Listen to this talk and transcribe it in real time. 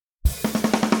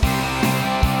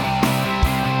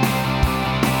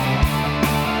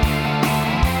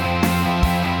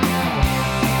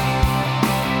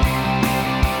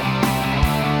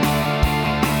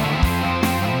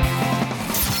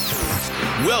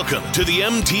Welcome to the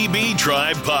MTB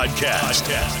Tribe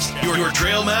Podcast, your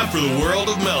trail map for the world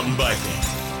of mountain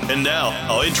biking. And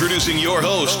now, introducing your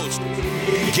host,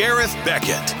 Gareth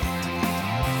Beckett.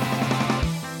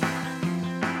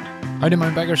 Howdy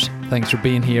mountain bikers, thanks for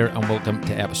being here and welcome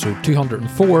to episode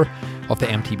 204 of the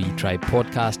MTB Tribe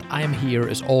Podcast. I am here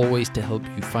as always to help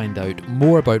you find out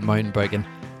more about mountain biking,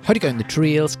 how to get on the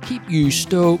trails, keep you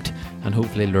stoked, and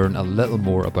hopefully learn a little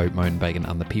more about mountain biking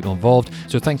and the people involved.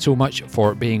 So thanks so much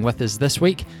for being with us this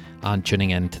week and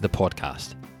tuning in to the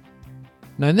podcast.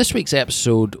 Now in this week's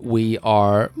episode, we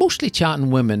are mostly chatting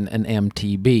women in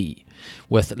MTB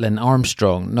with Lynn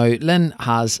Armstrong. Now Lynn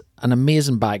has an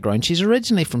amazing background. She's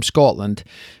originally from Scotland,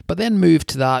 but then moved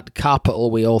to that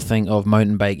capital we all think of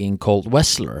mountain biking called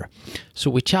Whistler. So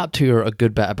we chat to her a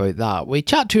good bit about that. We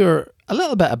chat to her a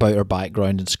little bit about her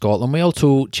background in Scotland. We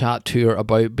also chat to her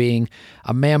about being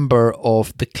a member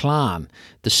of the Clan,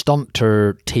 the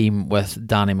stunter team with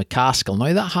Danny McCaskill.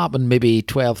 Now that happened maybe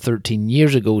 12, 13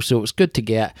 years ago, so it was good to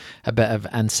get a bit of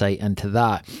insight into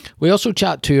that. We also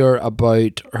chat to her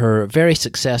about her very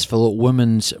successful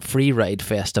Women's Freeride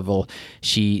Festival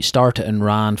she started and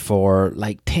ran for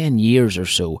like 10 years or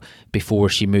so before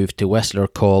she moved to Whistler,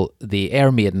 called the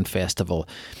Air Maiden Festival.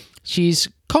 She's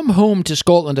come home to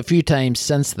Scotland a few times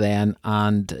since then,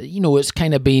 and it's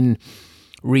kind of been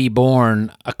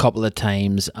reborn a couple of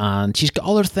times, and she's got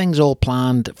other things all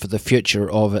planned for the future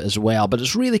of it as well. But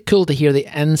it's really cool to hear the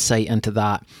insight into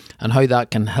that and how that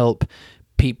can help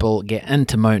people get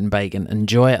into mountain biking,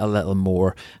 enjoy it a little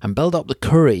more, and build up the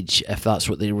courage if that's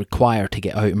what they require to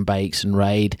get out on bikes and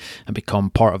ride and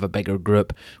become part of a bigger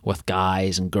group with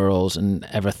guys and girls and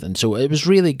everything. So it was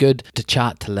really good to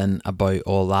chat to Lynn about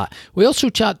all that. We also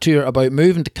chat to her about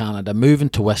moving to Canada, moving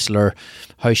to Whistler,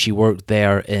 how she worked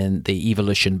there in the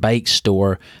Evolution Bike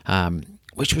store,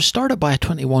 which was started by a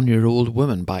 21-year-old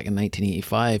woman back in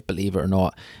 1985, believe it or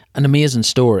not. An amazing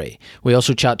story. We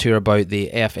also chat to her about the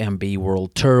FMB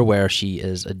World Tour, where she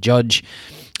is a judge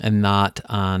in that,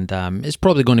 and is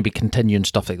probably going to be continuing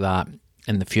stuff like that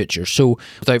in the future. So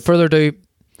without further ado,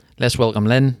 let's welcome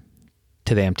Lynn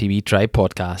to the MTB Tribe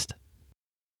Podcast.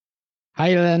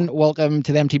 Hi Lynn, welcome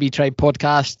to the MTB Tribe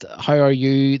Podcast. How are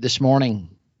you this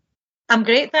morning? I'm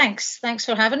great, thanks. Thanks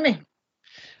for having me.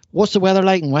 What's the weather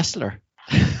like in Whistler?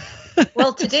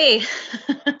 Well, today...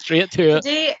 Straight to it.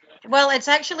 Today, well, it's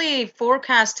actually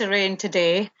forecast to rain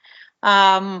today.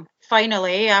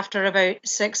 Finally, after about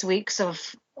 6 weeks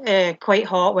of quite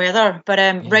hot weather. But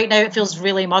right now it feels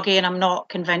really muggy, and I'm not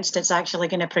convinced it's actually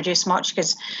going to produce much,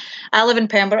 because I live in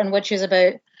Pemberton, which is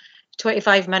about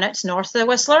 25 minutes north of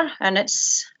Whistler, and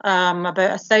it's about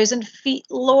 1,000 feet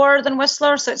lower than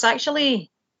Whistler, so it's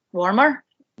actually warmer.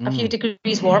 A few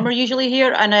degrees warmer usually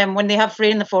here, and when they have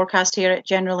rain in the forecast here, it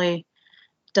generally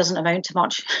doesn't amount to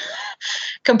much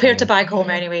compared to back home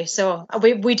anyway. So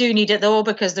we do need it though,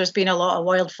 because there's been a lot of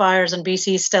wildfires in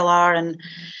BC, still are, and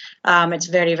it's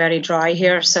very, very dry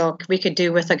here, so we could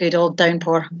do with a good old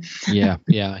downpour. yeah,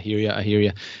 I hear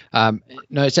you.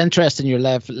 No, it's interesting you're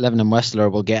living in Whistler.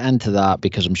 We'll get into that,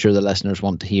 because I'm sure the listeners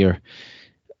want to hear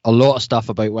a lot of stuff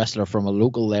about Whistler from a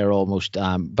local there almost.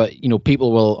 But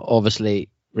people will obviously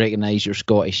recognise your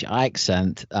Scottish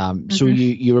accent. So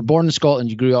you were born in Scotland,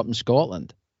 you grew up in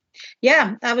Scotland?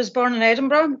 Yeah, I was born in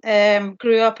Edinburgh,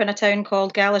 grew up in a town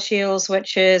called Galashiels,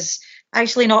 which is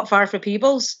actually not far from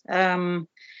Peebles,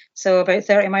 so about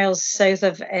 30 miles south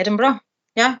of Edinburgh.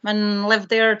 Yeah, and lived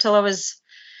there till I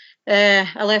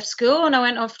left school, and I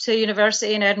went off to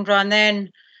university in Edinburgh, and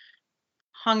then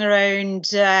hung around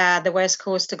the west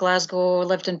coast of Glasgow,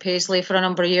 lived in Paisley for a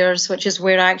number of years, which is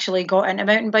where I actually got into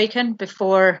mountain biking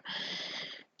before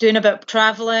doing a bit of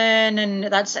travelling,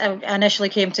 and I initially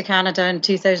came to Canada in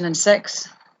 2006.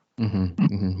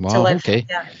 Wow, okay.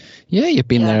 Yeah, you've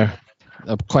been there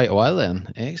quite a while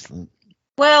then. Excellent.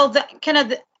 Well,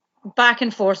 back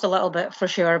and forth a little bit for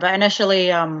sure, but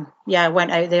initially, I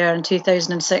went out there in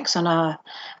 2006 on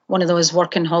one of those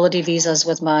working holiday visas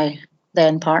with my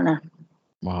then partner.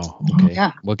 Wow. Okay.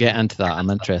 Yeah. We'll get into that. I'm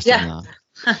interested in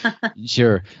that.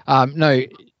 Sure. Now,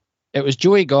 it was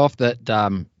Joey Goff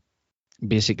that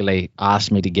basically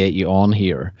asked me to get you on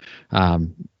here.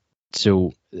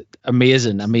 So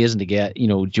amazing to get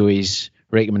Joey's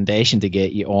recommendation to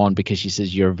get you on, because she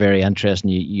says you're very interesting.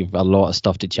 You've a lot of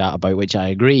stuff to chat about, which I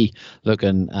agree.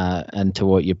 Looking into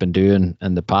what you've been doing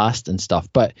in the past and stuff,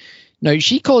 but now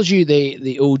she calls you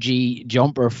the OG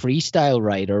jumper freestyle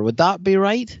rider. Would that be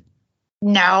right?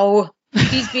 No,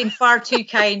 he's been far too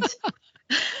kind.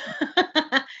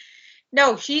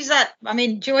 No,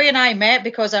 Joey and I met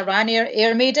because I ran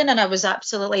Air Maiden, and I was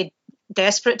absolutely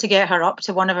desperate to get her up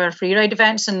to one of our freeride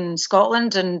events in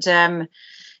Scotland. And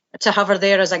to have her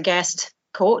there as a guest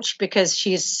coach, because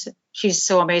she's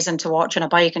so amazing to watch on a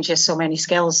bike, and she has so many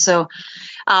skills. So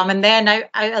and then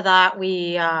out of that,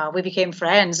 we became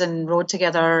friends and rode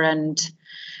together, and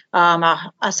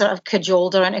I sort of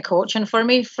cajoled her into coaching for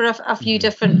me for a few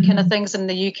different kind of things in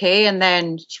the UK. And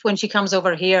then when she comes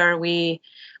over here, we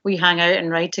hang out and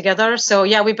ride together. So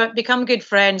yeah, we've become good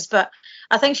friends. But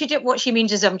I think what she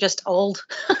means is I'm just old.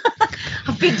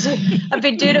 I've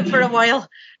been doing it for a while.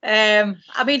 I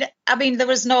mean, there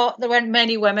weren't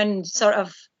many women sort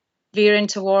of veering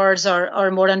towards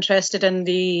or more interested in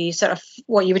the sort of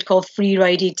what you would call free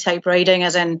ridey type riding,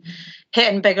 as in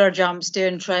hitting bigger jumps,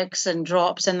 doing tricks and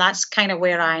drops, and that's kind of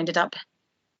where I ended up.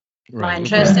 My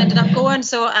interest ended up going.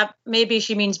 So maybe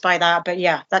she means by that, but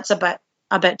yeah, that's a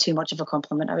bit too much of a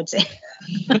compliment, I would say.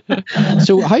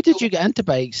 So how did you get into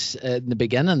bikes in the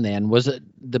beginning then? Was it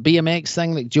the BMX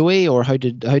thing like Joey, or how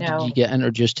did you get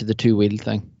introduced to the two-wheel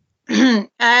thing?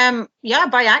 Yeah,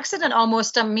 by accident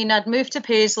almost. I mean, I'd moved to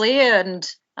Paisley, and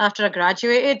after I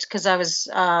graduated, because I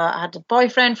had a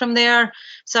boyfriend from there,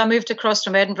 so I moved across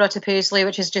from Edinburgh to Paisley,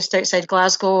 which is just outside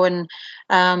Glasgow, and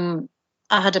I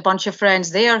had a bunch of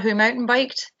friends there who mountain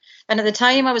biked. And at the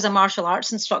time, I was a martial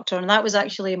arts instructor, and that was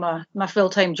actually my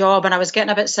full-time job. And I was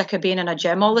getting a bit sick of being in a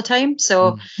gym all the time.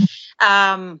 So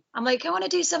I'm like, I want to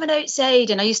do something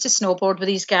outside. And I used to snowboard with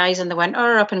these guys in the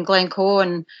winter up in Glencoe.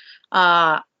 And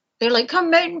they're like, come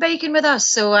mountain biking with us.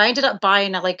 So I ended up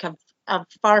buying a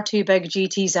far too big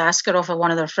GT Zasker off of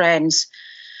one of their friends.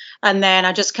 And then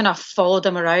I just kind of followed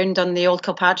them around on the old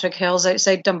Kilpatrick Hills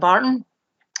outside Dumbarton.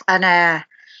 And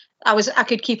I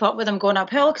could keep up with them going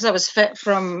uphill because I was fit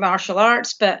from martial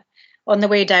arts, but on the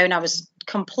way down I was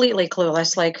completely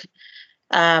clueless, like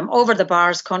over the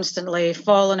bars constantly,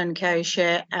 falling in cow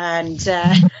shit, and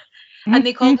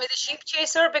they called me the sheep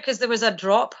chaser because there was a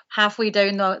drop halfway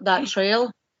down that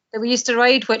trail that we used to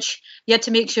ride, which you had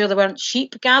to make sure there weren't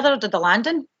sheep gathered at the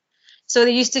landing. So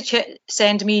they used to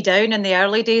send me down in the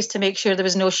early days to make sure there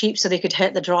was no sheep so they could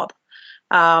hit the drop.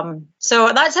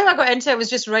 So that's how I got into it. I was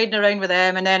just riding around with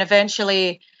them, and then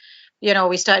eventually,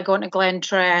 we started going to Glen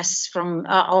Tress from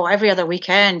every other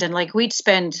weekend, and like we'd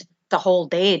spend the whole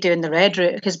day doing the red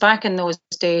route, because back in those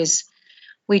days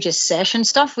we just session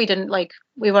stuff. We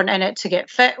weren't in it to get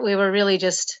fit. We were really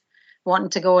just wanting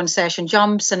to go on session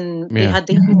jumps, and we had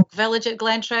the village at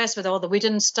Glen Tress with all the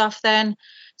wooden stuff then.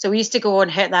 So we used to go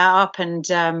and hit that up, and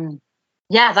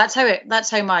that's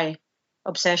how my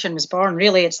obsession was born.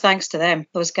 Really, it's thanks to them,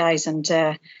 those guys, and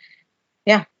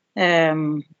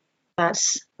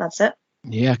that's it.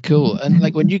 Yeah, cool. And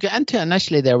like when you get into it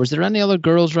initially, was there any other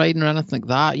girls riding or anything like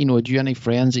that? Had you any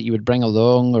friends that you would bring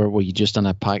along, or were you just in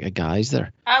a pack of guys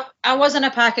there? I was in a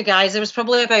pack of guys. There was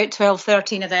probably about 12,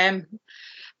 13 of them,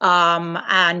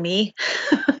 and me.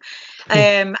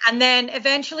 And then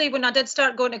eventually, when I did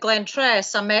start going to Glen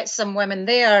Tress, I met some women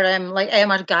there, like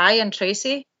Emma Guy and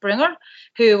Tracy Bringer,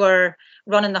 who were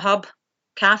running the Hub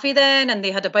Cafe then, and they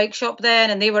had a bike shop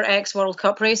then, and they were ex-World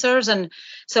Cup racers, and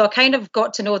so I kind of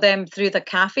got to know them through the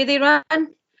cafe they ran,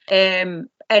 and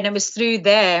it was through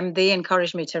them they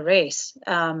encouraged me to race,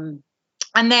 and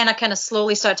then I kind of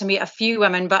slowly started to meet a few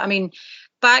women. But I mean,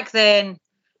 back then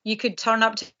you could turn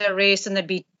up to a race and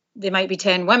there might be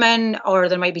 10 women, or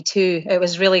there might be 2. It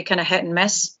was really kind of hit and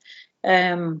miss.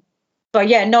 But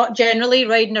yeah, not generally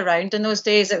riding around in those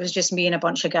days. It was just me and a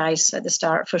bunch of guys at the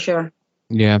start, for sure.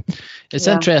 Yeah, it's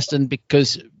interesting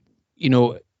because,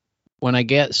 when I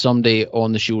get somebody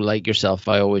on the show like yourself,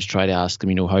 I always try to ask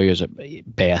them, how is it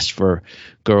best for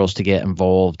girls to get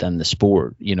involved in the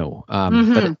sport,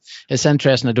 But it's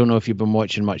interesting. I don't know if you've been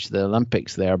watching much of the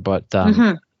Olympics there, but,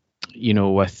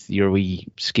 with your wee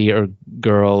skater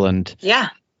girl and, how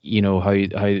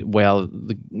well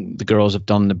the girls have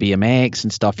done the BMX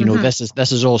and stuff,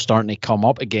 this is all starting to come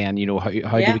up again. How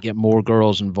do we get more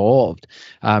girls involved?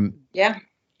 And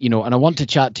I want to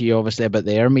chat to you obviously about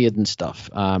the Air Maiden stuff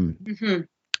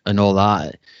and all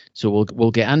that. So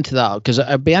we'll get into that, because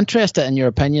I'd be interested in your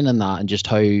opinion on that and just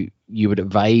how you would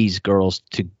advise girls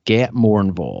to get more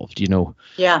involved.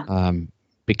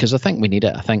 Because I think we need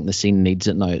it. I think the scene needs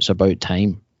it now. It's about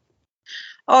time.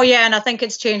 Oh yeah, and I think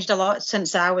it's changed a lot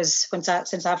since I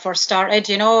first started,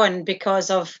 and because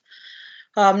of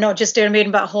not just Air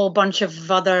Maiden, but a whole bunch of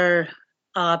other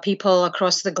people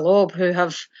across the globe who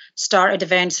have started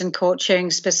events and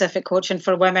specific coaching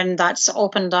for women. That's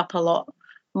opened up a lot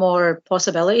more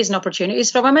possibilities and opportunities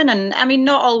for women. And I mean,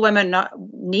 not all women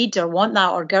need or want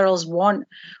that, or girls want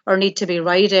or need to be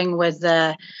riding with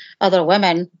other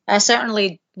women. I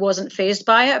certainly wasn't fazed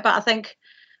by it, but I think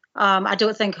I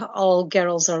don't think all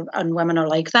girls and women are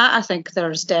like that. I think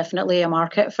there's definitely a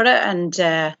market for it, and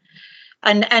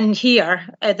And here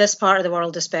at this part of the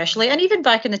world especially, and even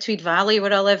back in the Tweed Valley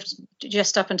where I lived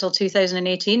just up until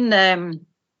 2018,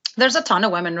 there's a ton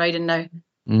of women riding now.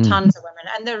 Tons of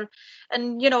women.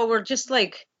 And we're just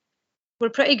like, we're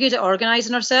pretty good at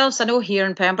organising ourselves. I know here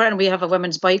in Pembrokeshire we have a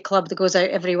women's bike club that goes out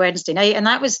every Wednesday night, and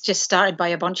that was just started by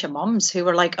a bunch of mums who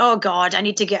were like, oh God, I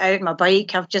need to get out my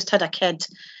bike, I've just had a kid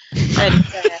and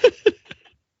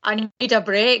I need a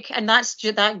break. And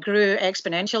that grew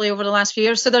exponentially over the last few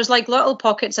years. So there's like little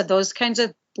pockets of those kinds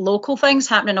of local things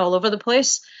happening all over the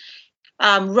place,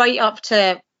 right up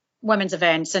to women's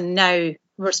events. And now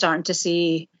we're starting to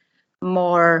see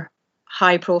more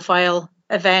high profile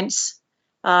events,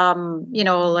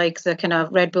 like the kind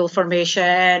of Red Bull formation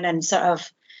and sort of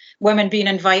women being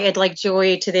invited like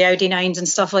Joey to the Audi 9s and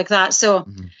stuff like that. So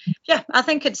yeah, I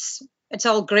think it's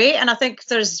all great. And I think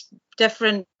there's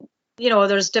different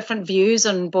views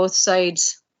on both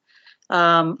sides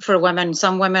for women.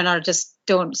 Some women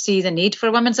don't see the need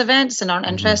for women's events and aren't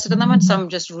interested in them, and some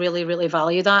just really, really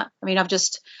value that. I mean, I've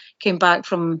just came back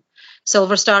from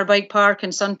Silver Star Bike Park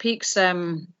and Sun Peaks,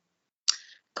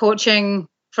 coaching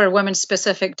for women's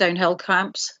specific downhill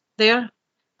camps there.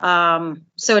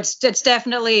 So it's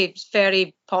definitely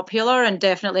very popular and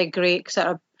definitely a great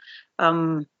sort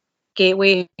of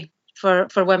gateway for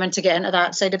women to get into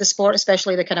that side of the sport,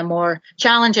 especially the kind of more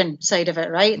challenging side of it,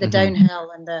 right? The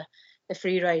downhill and the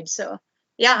free ride. So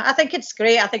yeah, I think it's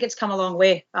great. I think it's come a long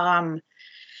way.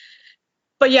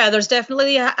 But yeah, there's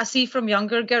definitely, I see from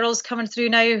younger girls coming through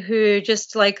now who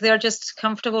just like, they're just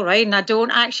comfortable riding. I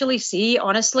don't actually see,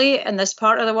 honestly, in this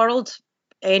part of the world,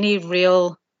 any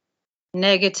real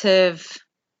negative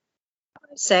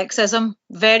sexism.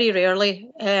 Very rarely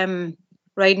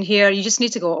riding here. You just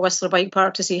need to go to Whistler Bike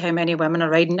Park to see how many women are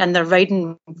riding, and they're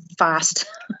riding fast.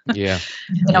 Yeah.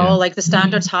 Like the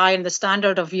standard's high, and the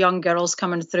standard of young girls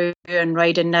coming through and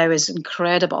riding now is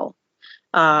incredible.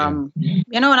 And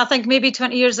I think maybe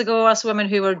 20 years ago, us women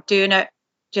who were doing it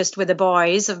just with the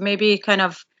boys have maybe kind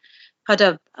of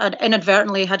had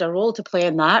inadvertently had a role to play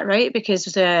in that, right? Because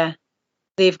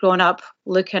they've grown up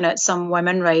looking at some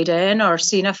women riding or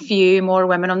seen a few more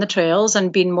women on the trails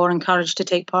and been more encouraged to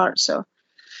take part. So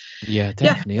yeah,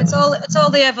 definitely. Yeah, it's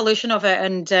all the evolution of it,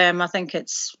 and I think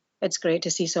it's great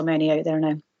to see so many out there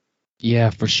now.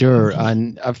 Yeah, for sure.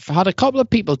 And I've had a couple of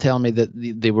people tell me that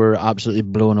they were absolutely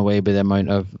blown away by the amount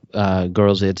of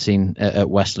girls they had seen at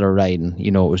Whistler riding.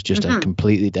 It was just a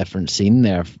completely different scene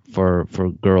there for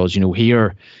girls.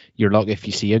 Here you're lucky if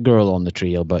you see a girl on the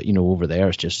trail, but over there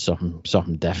it's just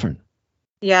something different.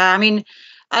 Yeah, I mean,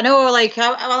 I know, like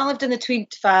I lived in the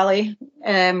Tweed Valley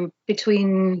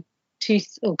between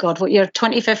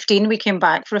 2015. We came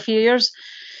back for a few years,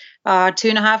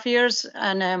 2.5 years,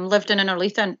 and lived in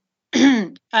Innerleithen.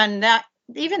 And that,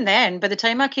 even then, by the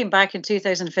time I came back in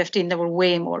 2015, there were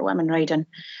way more women riding,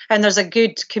 and there's a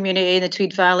good community in the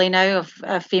Tweed Valley now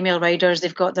of female riders.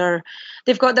 They've got their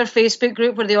Facebook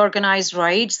group where they organise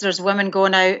rides. There's women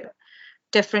going out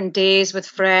different days with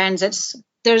friends.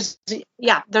 There's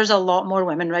a lot more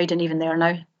women riding even there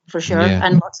now, for sure. Yeah.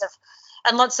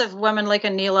 And lots of women like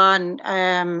Anila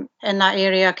and in that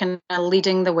area kind of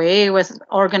leading the way with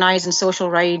organising social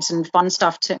rides and fun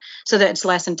stuff so that it's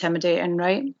less intimidating,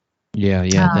 right? Yeah,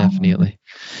 definitely.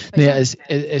 Yeah,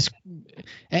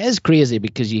 it is crazy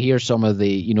because you hear some of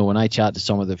the, when I chat to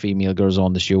some of the female girls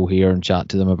on the show here and chat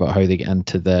to them about how they get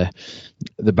into the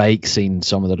bike scene,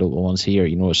 some of the local ones here,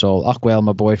 it's all, well,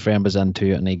 my boyfriend was into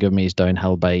it and he gave me his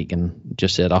downhill bike and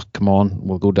just said, come on,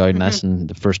 we'll go down this. And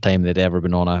the first time they'd ever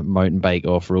been on a mountain bike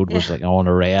off road was like on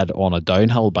a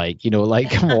downhill bike, like,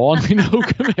 come on, give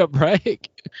me a break.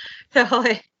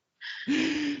 Totally.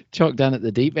 Chucked in at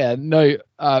the deep end. Now,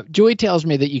 Joey tells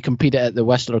me that you competed at the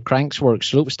Whistler Crankswork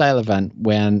slopestyle event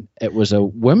when it was a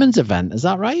women's event. Is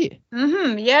that right?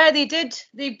 Yeah, they did.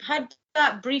 They had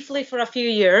that briefly for a few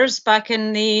years back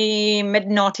in the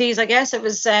mid-noughties, I guess. It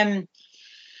was, so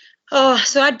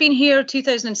I'd been here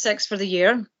 2006 for the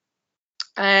year.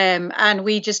 And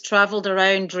we just travelled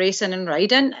around racing and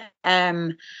riding.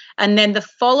 And then the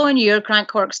following year,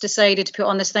 Crankworks decided to put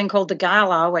on this thing called the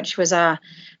Gala, which was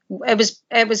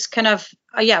it was kind of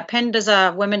pinned as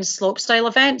a women's slopestyle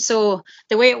event. So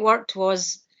the way it worked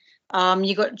was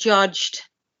you got judged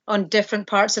on different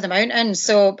parts of the mountain.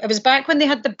 So it was back when they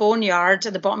had the Boneyard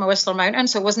at the bottom of Whistler Mountain.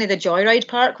 So it wasn't the Joyride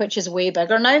Park, which is way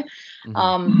bigger now.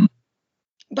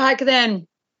 Back then,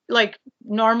 like,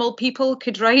 normal people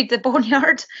could ride the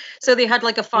Boneyard. So they had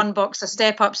like a fun box, a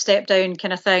step up, step down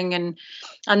kind of thing. And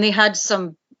they had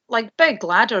some like big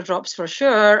ladder drops for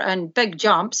sure and big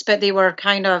jumps, but they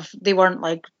weren't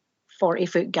like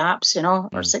 40-foot gaps, or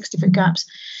 60-foot gaps.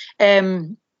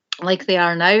 like they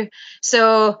are now.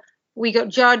 So we got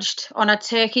judged on a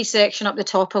techie section up the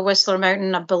top of Whistler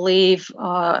Mountain, I believe,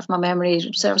 if my memory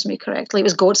serves me correctly. It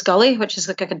was Goat's Gully, which is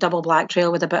like a double black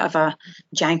trail with a bit of a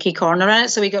janky corner in it.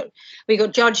 So we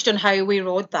got judged on how we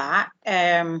rode that.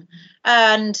 And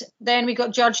then we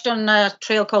got judged on a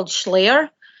trail called Schlayer,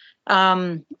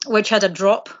 which had a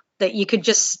drop that you could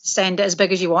just send it as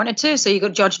big as you wanted to. So you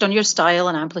got judged on your style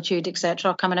and amplitude,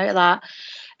 etc., coming out of that.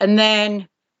 And then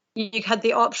you had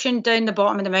the option down the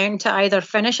bottom of the mountain to either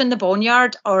finish in the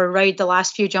boneyard or ride the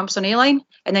last few jumps on A-line.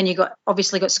 And then you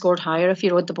obviously got scored higher if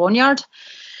you rode the boneyard.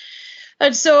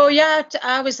 And so, yeah,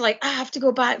 I was like, I have to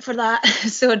go back for that.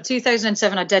 So in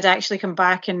 2007, I did actually come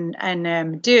back and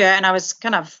do it. And I was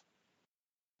kind of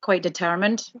quite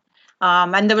determined.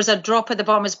 And there was a drop at the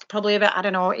bottom. It was probably about,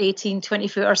 18, 20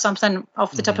 foot or something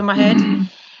off the top of my head.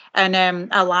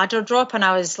 And a ladder drop. And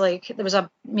I was like, there was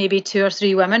maybe 2 or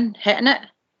 3 women hitting it.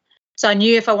 So I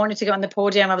knew if I wanted to get on the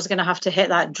podium, I was going to have to hit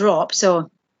that drop. So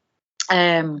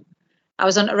I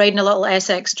was riding a little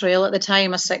SX trail at the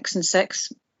time, a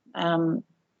 6-and-6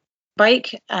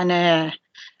 bike. And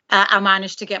I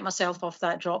managed to get myself off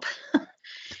that drop.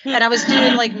 And I was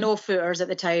doing like no footers at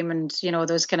the time, and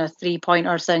those kind of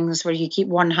 3-pointer things where you keep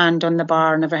one hand on the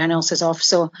bar and everything else is off.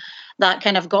 So that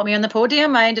kind of got me on the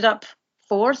podium. I ended up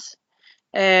 4th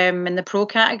in the pro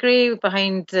category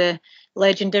behind the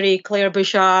legendary Claire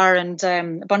Bouchard and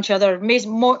a bunch of other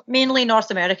mainly North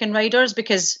American riders,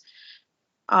 because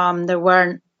there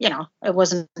weren't, it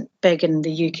wasn't big in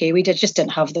the UK. We just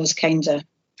didn't have those kinds of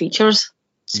features.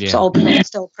 It's all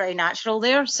still pretty natural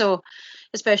there. So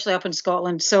especially up in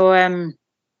Scotland. So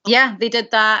they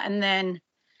did that, and then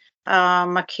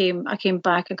I came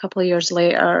back a couple of years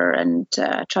later and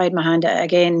tried my hand at it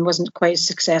again. Wasn't quite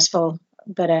successful,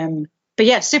 but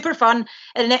yeah, super fun.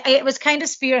 And it was kind of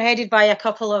spearheaded by a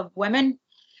couple of women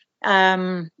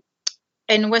in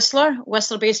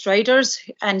Whistler-based riders.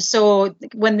 And so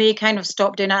when they kind of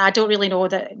stopped doing it, I don't really know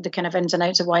the kind of ins and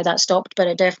outs of why that stopped, but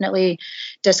it definitely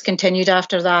discontinued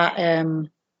after that.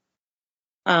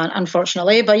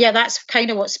 Unfortunately, but yeah, that's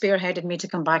kind of what spearheaded me to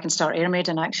come back and start Air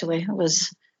Maiden. Actually,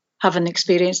 was having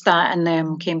experienced that, and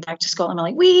then came back to Scotland. I'm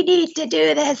like, we need to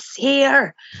do this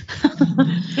here.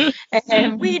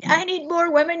 I need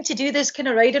more women to do this kind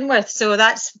of riding with. So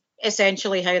that's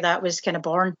essentially how that was kind of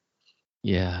born.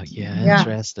 Yeah,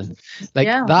 interesting.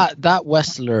 That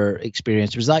Whistler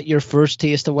experience, was that your first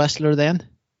taste of Whistler then?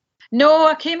 No,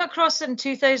 I came across it in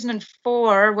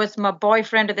 2004 with my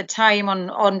boyfriend at the time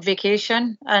on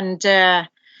vacation, and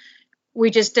we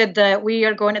just did we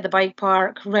are going to the bike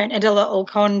park, rented a little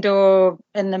condo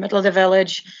in the middle of the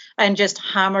village, and just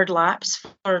hammered laps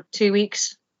for 2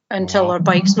 weeks until our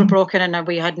bikes were broken and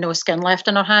we had no skin left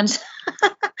in our hands.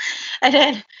 And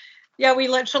then, we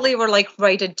literally were like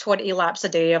riding 20 laps a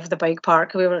day of the bike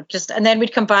park. And then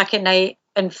we'd come back at night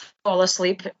and fall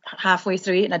asleep halfway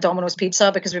through eating a Domino's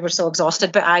pizza because we were so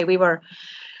exhausted. But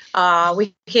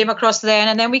we came across then,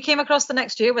 and then we came across the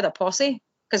next year with a posse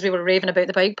because we were raving about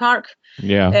the bike park.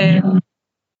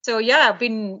 So I've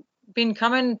been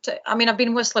coming to, I've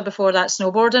been Whistler before that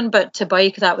snowboarding, but to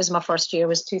bike, that was my first year,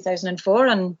 was 2004.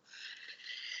 And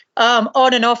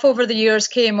on and off over the years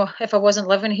came, if I wasn't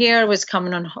living here, was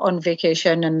coming on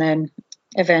vacation, and then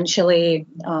eventually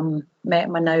met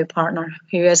my now partner,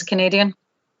 who is Canadian.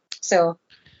 So,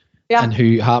 and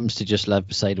who happens to just live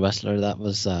beside Whistler. That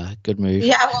was a good move.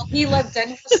 Yeah, well, he lived in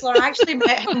Whistler. I actually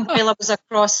met him while I was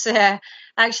across. I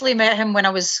actually met him when I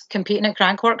was competing at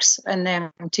Crankworks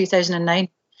in 2009.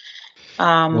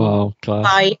 Wow,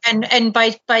 class.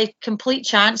 By complete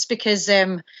chance, because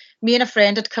me and a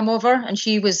friend had come over, and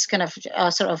she was kind of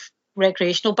a sort of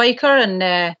recreational biker,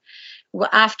 and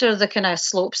after the kind of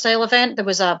slopestyle event, there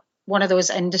was one of those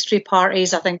industry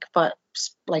parties, I think, but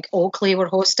like Oakley were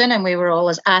hosting, and we were all,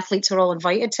 as athletes, were all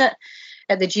invited to it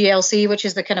at the GLC, which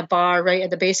is the kind of bar right at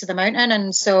the base of the mountain.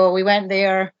 And so we went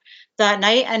there that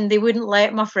night, and they wouldn't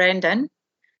let my friend in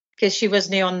because she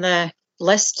wasn't on the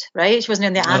list, right? She wasn't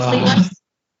on the athlete list.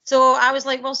 So I was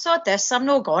like, well, sod this, I'm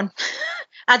not gone.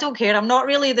 I don't care. I'm not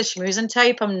really the schmoozing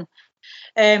type. So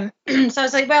I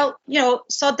was like, well,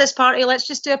 sod this party. Let's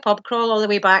just do a pub crawl all the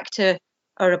way back to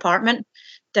our apartment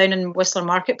down in Whistler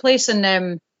Marketplace.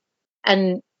 And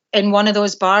in one of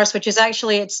those bars, which is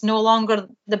actually, it's no longer,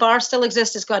 the bar still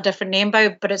exists. It's got a different name now,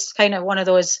 but it's kind of one of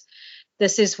those,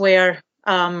 this is where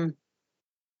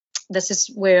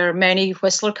many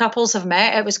Whistler couples have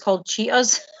met. It was called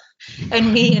Cheetahs.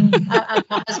 And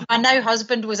my now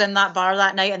husband was in that bar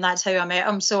that night, and that's how I met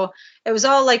him. So it was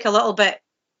all like a little bit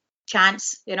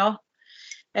chance, how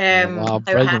it happened.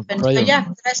 Brilliant. But yeah,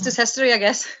 the rest is history, I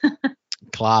guess.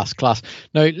 Class.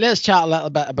 Now, let's chat a little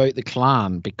bit about the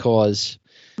clan, because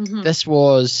this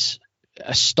was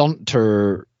a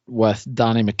stunter with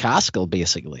Danny McCaskill,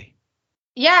 basically.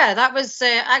 Yeah, that was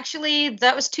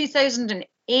that was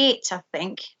 2008, I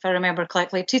think, if I remember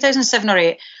correctly, 2007 or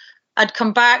 8. I'd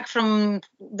come back from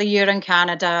the year in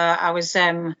Canada. I was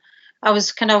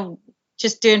kind of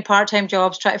just doing part-time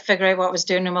jobs, trying to figure out what I was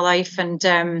doing in my life,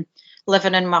 and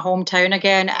living in my hometown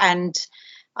again. And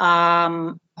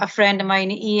a friend of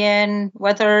mine, Ian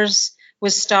Withers,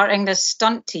 was starting this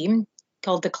stunt team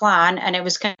called the Clan, and it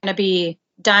was going to be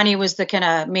Danny was the kind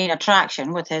of main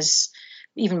attraction with his,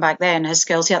 even back then, his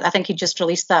skills. I think he just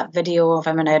released that video of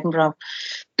him in Edinburgh,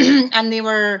 and they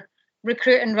were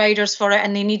recruiting riders for it,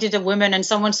 and they needed a woman, and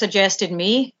someone suggested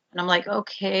me, and I'm like,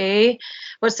 okay,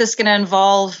 what's this going to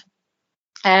involve?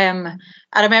 I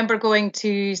remember going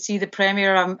to see the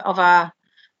premiere of a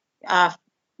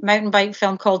mountain bike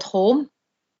film called Home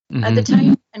at the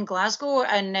time in Glasgow,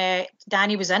 and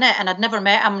Danny was in it, and I'd never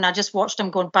met him, and I just watched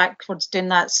him going backwards down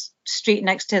that street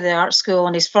next to the art school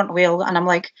on his front wheel, and I'm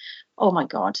like, oh my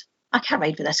God, I can't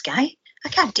ride with this guy. I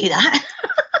can't do that.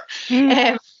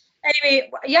 Anyway,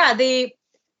 yeah,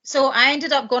 so I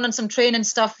ended up going on some training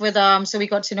stuff with so we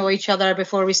got to know each other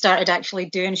before we started actually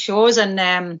doing shows,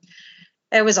 and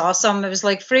it was awesome. It was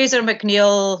like Fraser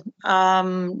McNeil,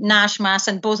 Nash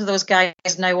Masson, both of those guys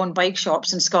now own bike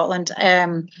shops in Scotland.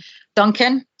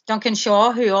 Duncan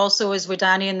Shaw, who also is with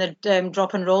Danny in the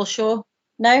Drop and Roll show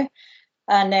now,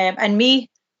 and me.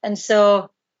 And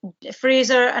so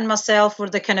Fraser and myself were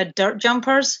the kind of dirt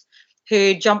jumpers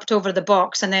who jumped over the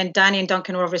box, and then Danny and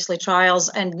Duncan were obviously trials,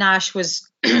 and Nash was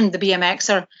the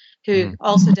BMXer who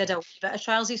also did a bit of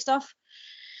trialsy stuff.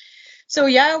 So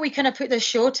yeah, we kind of put this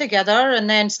show together and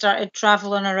then started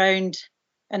traveling around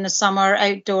in the summer,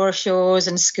 outdoor shows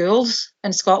and schools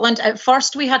in Scotland. At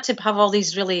first, we had to have all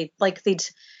these really, like, the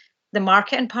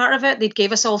marketing part of it, they'd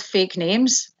gave us all fake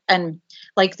names and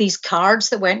like these cards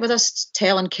that went with us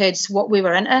telling kids what we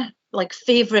were into, like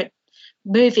favorite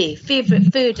movie,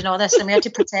 favorite food and all this, and we had to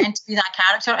pretend to be that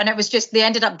character, and it was just, they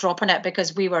ended up dropping it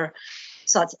because we were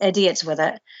such idiots with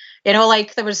it. You know,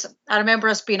 like I remember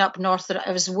us being up north,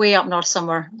 it was way up north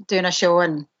somewhere doing a show,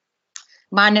 and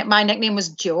my nickname was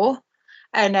Joe,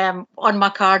 and on my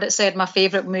card it said my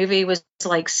favorite movie was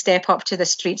like Step Up to the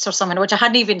Streets or something, which I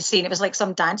hadn't even seen. It was like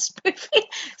some dance movie.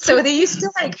 So they used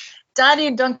to, like, Danny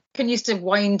and Duncan used to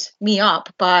wind me up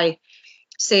by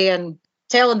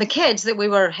telling the kids that we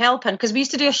were helping, because we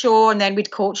used to do a show and then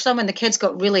we'd coach them, and the kids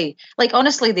got really, like,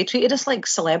 honestly, they treated us like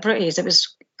celebrities.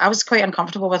 I was quite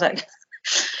uncomfortable with it.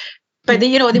 But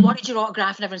they wanted your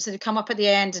autograph and everything, so they come up at the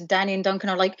end, and Danny and Duncan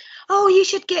are like, oh, you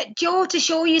should get Jo to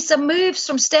show you some moves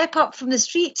from Step Up from the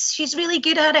Streets. She's really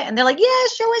good at it. And they're like, yeah,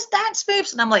 show us dance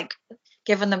moves. And I'm like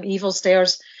giving them evil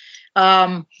stares.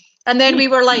 And then we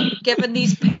were like given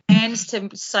these pens to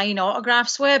sign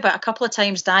autographs with, but a couple of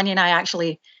times Danny and I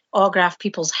actually autographed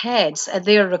people's heads at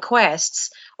their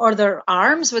requests, or their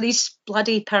arms with these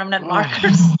bloody permanent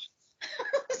markers.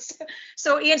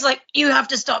 So Ian's like, you have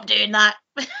to stop doing that.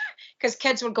 Because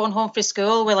kids were going home from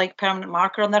school with like permanent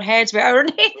marker on their heads with our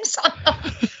names on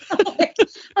them. Like,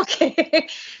 okay.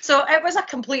 So it was a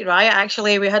complete riot,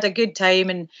 actually. We had a good time,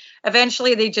 and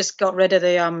eventually they just got rid of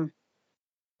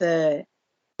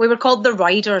we were called the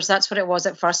Riders. That's what it was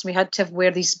at first. We had to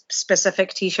wear these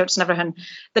specific T-shirts and everything.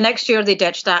 The next year they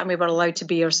ditched that and we were allowed to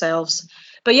be ourselves.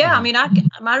 But yeah, I mean,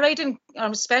 my riding,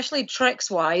 especially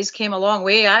tricks-wise, came a long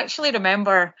way. I actually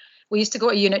remember we used to go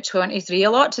to Unit 23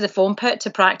 a lot, to the foam pit, to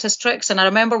practice tricks. And I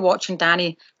remember watching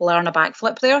Danny learn a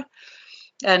backflip there.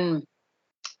 And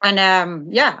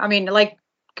yeah, I mean, like,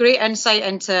 great insight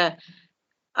into,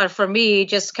 or for me,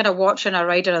 just kind of watching a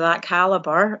rider of that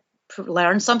caliber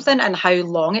learn something and how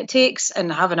long it takes,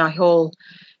 and having a whole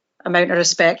amount of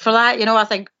respect for that. You know, I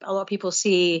think a lot of people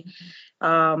see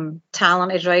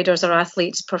talented riders or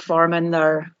athletes performing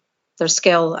their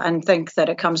skill and think that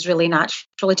it comes really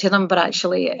naturally to them, but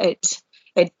actually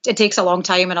it takes a long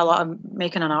time and a lot of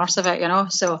making an arse of it, you know.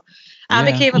 So I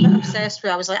became a bit obsessed with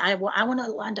it. I was like, I want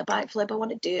to land a backflip, I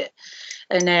want to do it.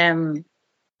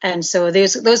 And so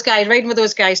those guys, riding with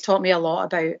those guys, taught me a lot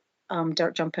about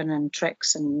dirt jumping and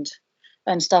tricks and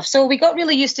stuff. So we got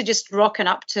really used to just rocking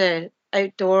up to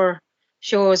outdoor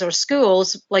shows or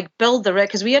schools, like build the rig,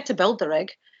 because we had to build the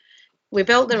rig. We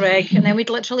built the rig, and then we'd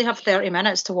literally have 30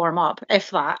 minutes to warm up, if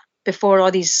that, before all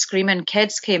these screaming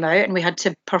kids came out, and we had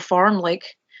to perform like,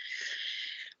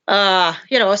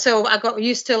 you know. So I got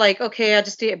used to, like, okay, I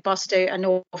just need to bust out a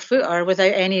no-footer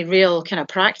without any real kind of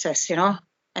practice, you know.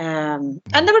 And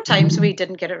there were times we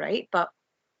didn't get it right, but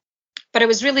but it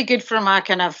was really good for my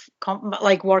kind of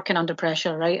like working under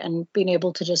pressure, right, and being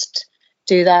able to just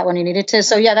do that when you needed to.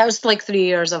 So yeah, that was like 3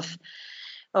 years of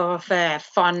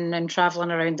fun and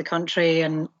traveling around the country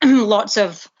and lots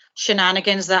of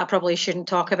shenanigans that I probably shouldn't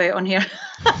talk about on here.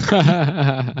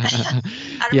 I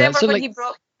remember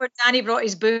when Danny brought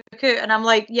his book out, and I'm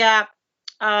like, yeah,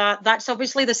 that's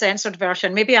obviously the censored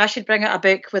version. Maybe I should bring out a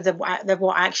book with the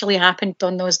what actually happened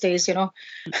on those days, you know?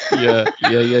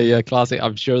 Yeah. Classic.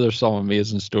 I'm sure there's some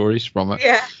amazing stories from it.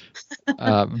 Yeah.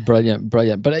 Brilliant.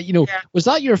 But was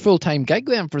that your full-time gig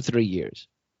then for 3 years?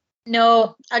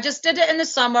 No, I just did it in the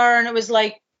summer, and it was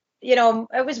like,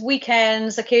 it was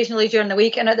weekends, occasionally during the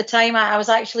week. And at the time, I was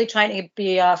actually trying to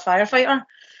be a firefighter.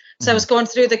 So I was going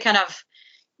through the kind of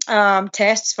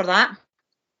tests for that.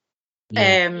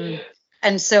 Yeah.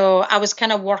 And so I was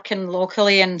kind of working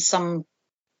locally in some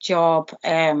job,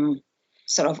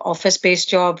 sort of office-based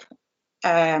job.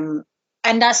 And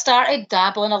I started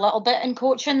dabbling a little bit in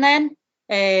coaching then,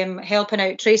 helping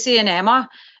out Tracy and Emma,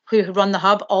 who run the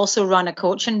hub, also run a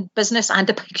coaching business and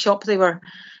a bike shop. They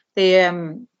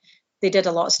did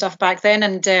a lot of stuff back then,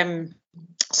 and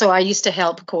so I used to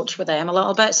help coach with them a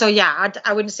little bit. So yeah,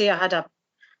 I wouldn't say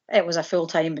it was a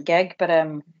full-time gig, but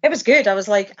it was good. I was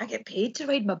like, I get paid to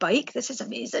ride my bike. This is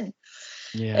amazing.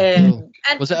 Yeah. Cool.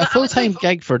 Was it a full-time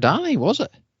gig for Danny? Was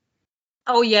it?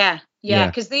 Oh yeah,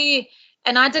 because I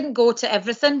didn't go to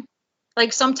everything.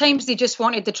 Like sometimes they just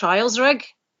wanted the trials rig,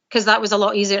 because that was a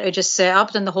lot easier to just set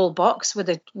up than the whole box with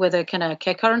a kind of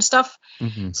kicker and stuff.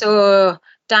 Mm-hmm. So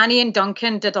Danny and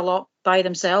Duncan did a lot by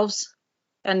themselves,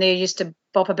 and they used to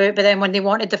bop about. But then when they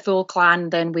wanted the full clan,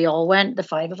 then we all went. The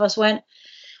 5 of us went.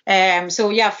 So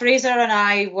yeah, Fraser and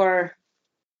I were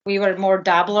more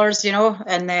dabblers,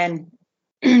 and then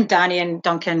Danny and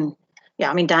Duncan.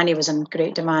 Yeah, I mean Danny was in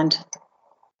great demand.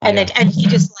 And he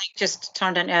just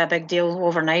turned into a big deal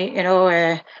overnight,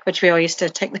 which we all used to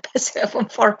take the piss out of him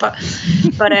for. But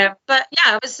yeah,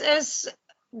 it was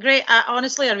great.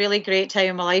 Honestly, a really great time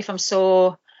in my life.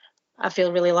 I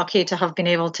feel really lucky to have been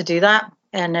able to do that.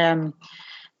 And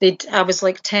I was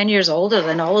like 10 years older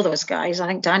than all of those guys. I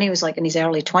think Danny was like in his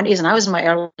early 20s, and I was in my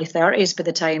early 30s by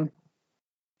the time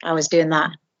I was doing that.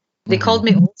 They called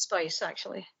me Old Spice,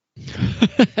 actually.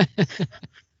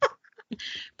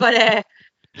 But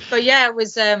yeah, it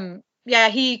was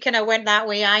he kind of went that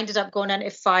way. I ended up going into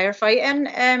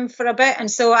firefighting for a bit, and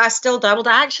so I still dabbled.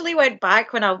 I actually went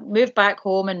back when I moved back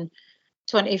home in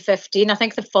 2015. I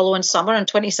think the following summer in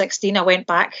 2016, I went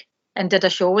back and did a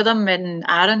show with them in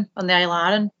Arran, on the Isle of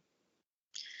Arran.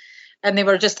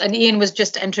 And Ian was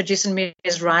just introducing me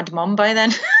as Rad Mum by then,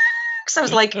 because I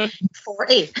was like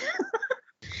 40.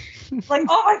 Like,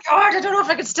 oh my God, I don't know if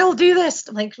I could still do this.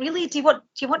 I'm like, really? Do you want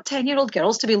 10-year-old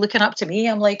girls to be looking up to me?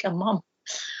 I'm like a mum.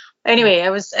 Anyway, it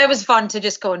was fun to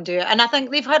just go and do it. And I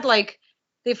think they've had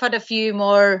a few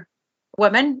more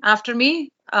women after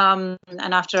me, and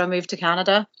after I moved to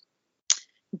Canada,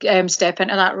 step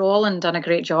into that role and done a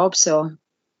great job. So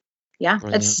yeah,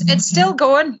 brilliant. It's still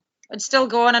going. It's still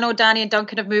going. I know Danny and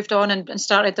Duncan have moved on and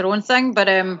started their own thing, but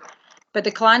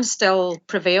the clan still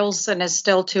prevails and is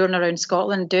still touring around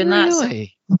Scotland doing that.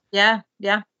 Really? So, yeah.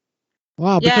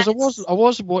 Wow, because I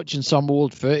was watching some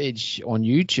old footage on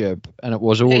YouTube, and it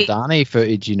was old Danny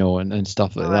footage, and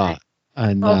stuff like that.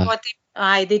 And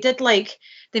they did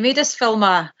they made us film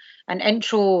an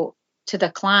intro to the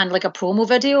clan, like a promo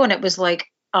video, and it was like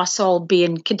us all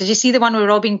being. Did you see the one where we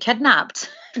were all being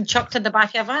kidnapped and chucked in the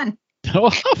back of a van? No,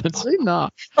 I haven't seen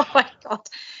that. Oh my God.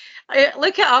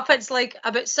 Look it up. It's like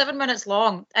about 7 minutes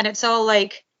long, and it's all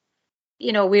like,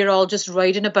 we're all just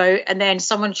riding about, and then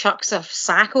someone chucks a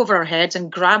sack over our heads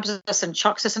and grabs us and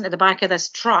chucks us into the back of this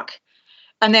truck,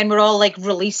 and then we're all like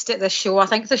released at this show. I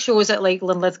think the show is at like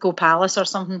Linlithgow Palace or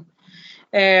something.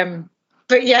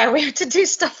 But yeah, we had to do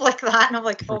stuff like that, and I'm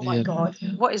like, oh my God,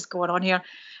 what is going on here?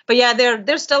 But yeah,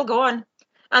 they're still going.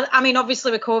 I mean,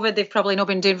 obviously with COVID, they've probably not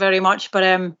been doing very much,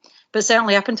 but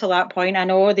certainly up until that point, I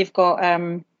know they've got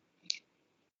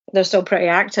they're still pretty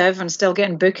active and still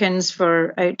getting bookings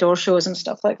for outdoor shows and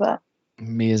stuff like that.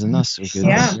 Amazing. That's so good.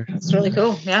 Yeah, it's really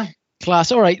cool. Yeah.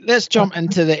 Class. All right, let's jump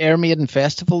into the Air Maiden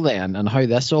Festival then, and how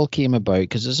this all came about,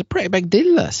 because it's a pretty big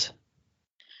deal, this.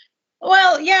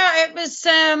 Well, yeah, it was,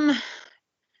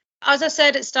 as I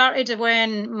said, it started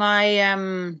when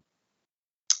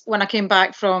when I came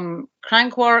back from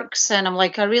Crankworks, and I'm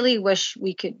like, I really wish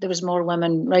there was more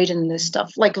women riding this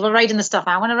stuff, like riding the stuff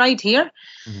I want to ride here.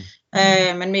 Mm-hmm.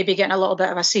 And maybe getting a little bit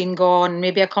of a scene going,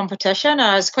 maybe a competition.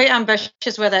 I was quite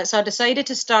ambitious with it, so I decided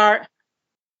to start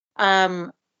a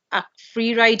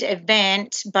free ride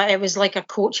event, but it was like a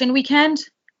coaching weekend.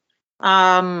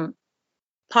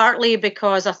 partly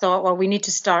because I thought, well, we need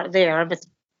to start there,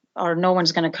 or no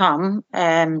one's going to come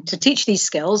to teach these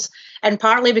skills, and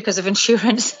partly because of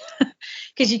insurance,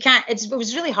 because you can't. It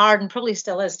was really hard, and probably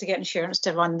still is, to get insurance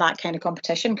to run that kind of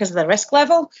competition because of the risk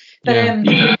level. But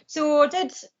so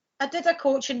I did a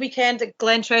coaching weekend at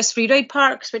Glentress Freeride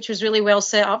Parks, which was really well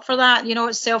set up for that. You know,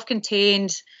 it's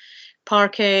self-contained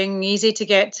parking, easy to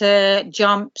get to,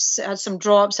 jumps, had some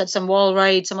drops, had some wall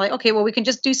rides. I'm like, okay, well, we can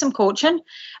just do some coaching,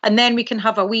 and then we can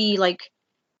have a wee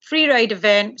free ride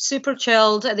event, super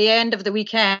chilled at the end of the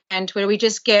weekend, where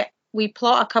we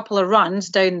plot a couple of runs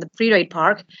down the free ride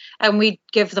park, and we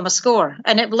give them a score.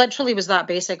 And it literally was that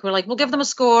basic. We're like, we'll give them a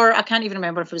score. I can't even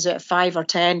remember if it was at 5 or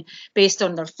 10, based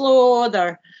on their flow,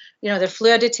 their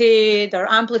fluidity, their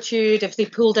amplitude, if they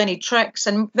pulled any tricks.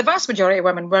 And the vast majority of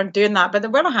women weren't doing that, but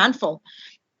there were a handful,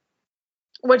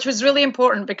 which was really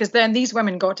important, because then these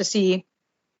women got to see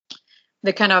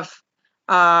the kind of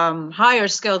higher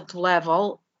skilled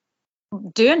level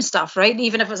doing stuff, right?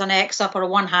 Even if it was an X-up or a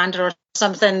one-hander or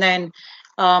something, then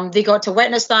they got to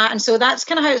witness that. And so that's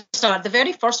kind of how it started. The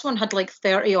very first one had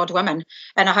 30 odd women,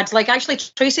 and I had actually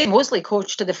Tracy Mosley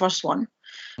coached to the first one.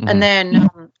 Mm-hmm. And then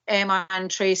Emma and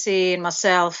Tracy and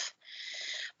myself.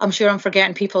 I'm sure I'm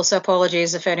forgetting people, so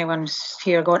apologies if anyone's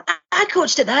here going, I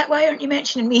coached at that, why aren't you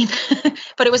mentioning me?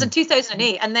 But it was in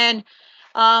 2008. And then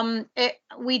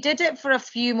we did it for a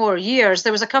few more years.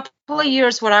 There was a couple of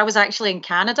years where I was actually in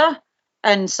Canada,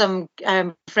 and some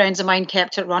friends of mine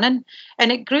kept it running,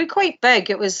 and it grew quite big.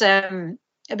 It was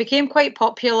it became quite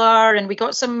popular, and we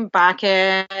got some back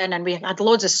in, and we had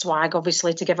loads of swag,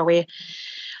 obviously, to give away.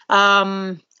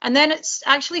 And then it's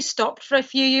actually stopped for a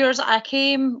few years.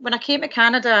 When I came to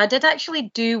Canada, I did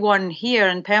actually do one here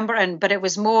in Pemberton, but it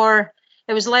was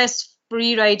less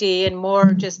free ridey and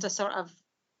more just a sort of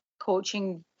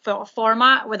coaching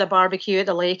format with a barbecue at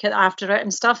the lake after it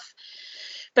and stuff.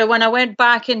 But when I went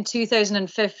back in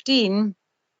 2015,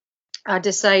 I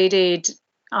decided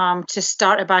to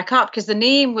start it back up, because the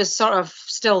name was sort of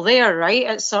still there, right?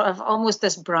 It's sort of almost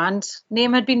this brand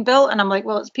name had been built, and I'm like,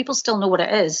 well, people still know what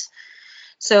it is.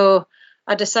 So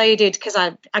I decided, because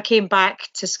I came back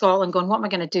to Scotland going, what am I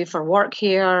going to do for work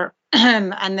here?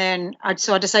 And then I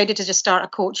decided to just start a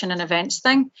coaching and events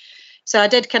thing. So I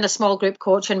did kind of small group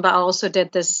coaching, but I also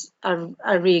did this, I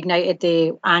reignited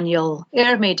the annual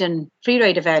Air Maiden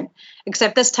freeride event,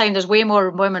 except this time there's way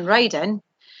more women riding.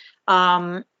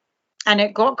 And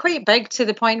it got quite big, to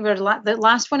the point where the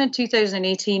last one in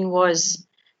 2018 there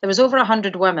was over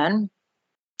 100 women,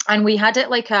 and we had it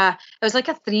it was like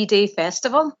a 3-day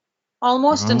festival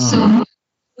almost. And so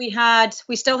we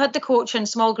still had the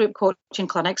small group coaching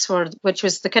clinics, which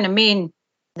was the kind of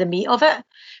the meat of it.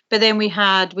 But then we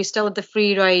still had the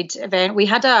free ride event. We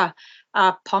had a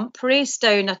pump race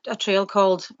down a trail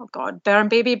called, Berm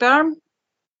Baby Berm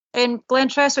in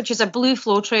Glentress, which is a blue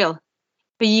flow trail.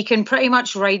 But you can pretty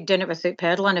much ride down it without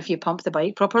pedaling if you pump the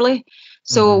bike properly.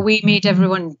 So we made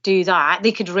everyone do that.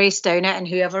 They could race down it, and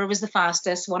whoever was the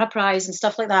fastest won a prize and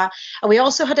stuff like that. And we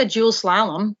also had a dual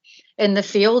slalom in the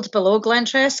field below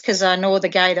Glentress, because I know the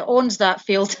guy that owns that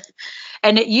field.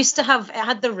 And it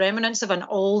had the remnants of an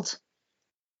old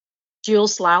dual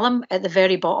slalom at the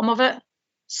very bottom of it,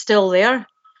 still there.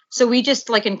 So we just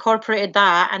incorporated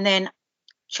that, and then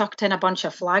chucked in a bunch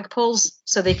of flagpoles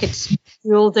so they could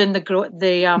hold in the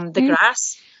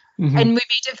grass, and we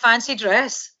made it fancy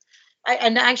dress.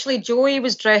 And actually, Joey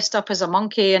was dressed up as a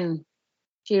monkey, and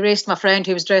she raced my friend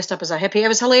who was dressed up as a hippie. It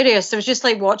was hilarious. It was just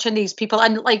watching these people,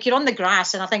 and you're on the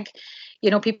grass, and I think,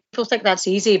 people think that's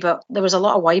easy, but there was a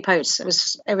lot of wipeouts.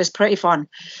 It was pretty fun.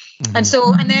 And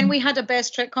then we had a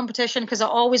best trick competition, because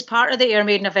always part of the Air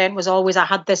Maiden event was always, I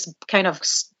had this kind of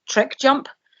trick jump.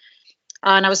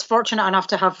 And I was fortunate enough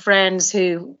to have friends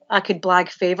who I could blag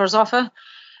favours off of,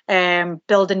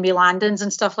 building me landings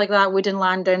and stuff like that, wooden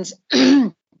landings.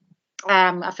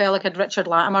 A fella called Richard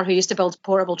Latimer, who used to build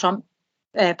portable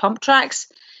pump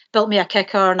tracks, built me a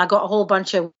kicker, and I got a whole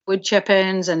bunch of wood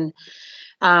chip-ins and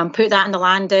put that in the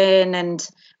landing. And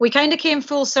we kind of came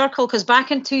full circle, because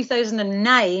back in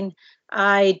 2009,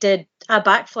 I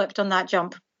backflipped on that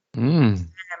jump.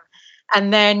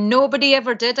 And then nobody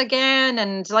ever did again.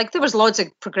 And there was loads of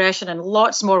progression and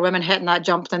lots more women hitting that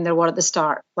jump than there were at the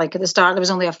start. At the start, there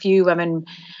was only a few women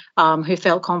who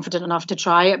felt confident enough to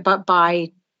try it. But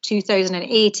by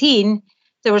 2018,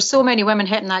 there were so many women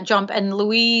hitting that jump. And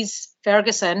Louise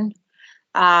Ferguson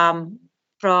from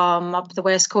up the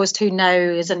West Coast, who now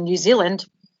is in New Zealand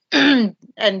and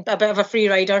a bit of a free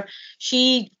rider,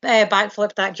 she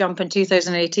backflipped that jump in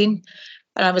 2018.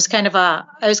 And it was kind of a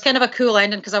cool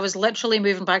ending, because I was literally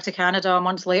moving back to Canada a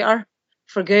month later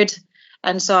for good.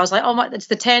 And so I was like, it's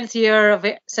the 10th year of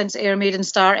it since Air Maiden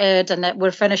started, and that we're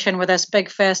finishing with this big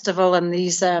festival and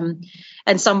these and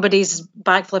somebody's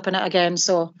backflipping it again.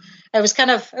 So it was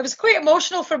quite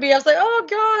emotional for me. I was like, oh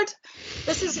God,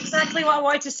 this is exactly what I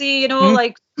wanted to see,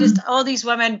 like just all these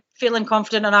women feeling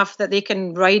confident enough that they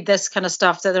can ride this kind of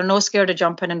stuff, that they're no scared of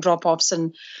jumping and drop-offs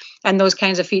and those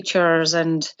kinds of features.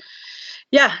 And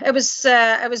yeah, it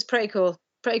was pretty cool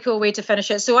way to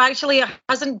finish it. So actually it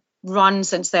hasn't run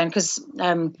since then, because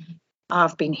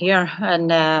I've been here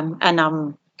and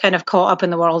I'm kind of caught up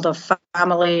in the world of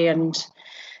family and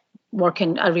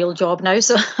working a real job now.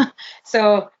 So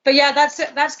but yeah,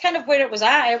 that's kind of where it was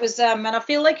at. It was and I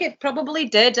feel like it probably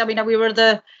did. I mean, I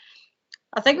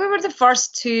think we were the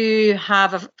first to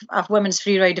have a women's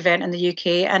freeride event in the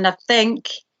UK, and I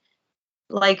think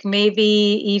like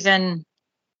maybe even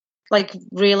like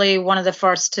really one of the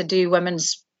first to do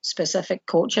women's specific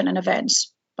coaching and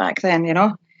events back then,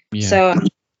 Yeah. So,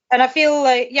 and I feel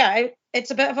like,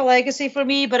 it's a bit of a legacy for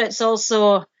me, but it's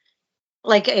also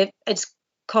like it's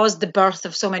caused the birth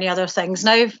of so many other things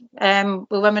now with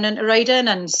women into riding,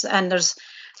 and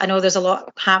I know there's a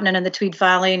lot happening in the Tweed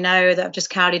Valley now that have just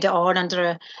carried it on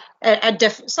under a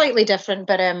slightly different,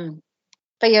 but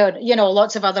yeah,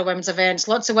 lots of other women's events,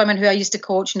 lots of women who I used to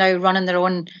coach now running their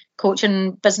own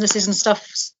coaching businesses and stuff.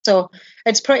 So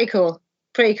it's pretty cool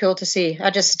to see. I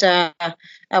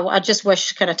just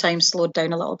wish kind of time slowed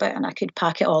down a little bit and I could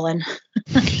pack it all in.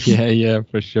 yeah,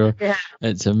 for sure. Yeah.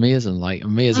 It's amazing,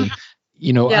 amazing.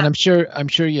 And I'm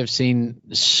sure you've seen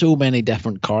so many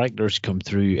different characters come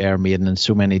through Air Maiden and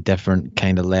so many different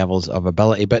kind of levels of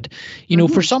ability. But,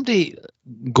 for somebody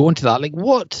going to that, like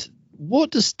what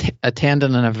does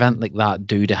attending an event like that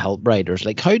do to help riders?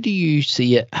 Like, how do you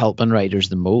see it helping riders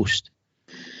the most?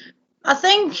 I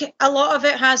think a lot of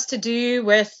it has to do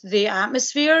with the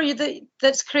atmosphere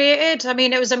that's created. I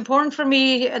mean, it was important for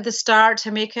me at the start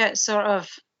to make it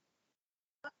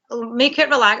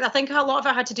relaxed. I think a lot of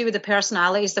it had to do with the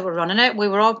personalities that were running it. We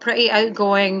were all pretty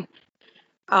outgoing,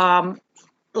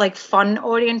 like fun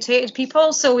orientated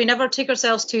people. So we never took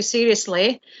ourselves too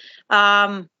seriously.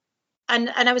 And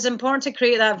it was important to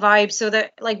create that vibe so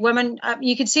that like women,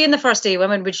 you could see in the first day,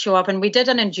 women would show up, and we did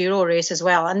an enduro race as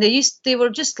well. And they were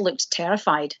just looked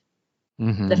terrified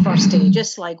the first day,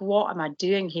 just like, what am I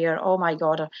doing here? Oh my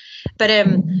God. But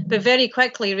very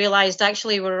quickly realized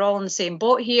actually we're all in the same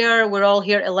boat here. We're all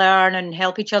here to learn and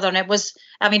help each other. And it was,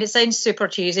 I mean, it sounds super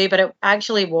cheesy, but it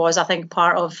actually was, I think,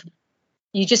 part of,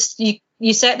 you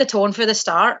set the tone for the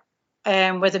start.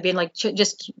 With it being like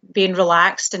just being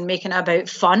relaxed and making it about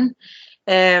fun.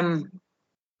 And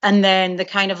then the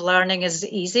kind of learning is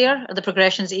easier, the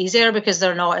progression's easier because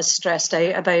they're not as stressed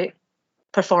out about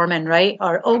performing, right?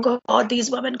 Or, oh God, these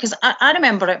women, because I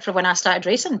remember it from when I started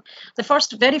racing.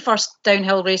 The very first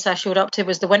downhill race I showed up to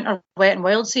was the Winter Wet and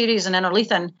Wild series in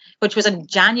Innerleithen, which was in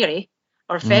January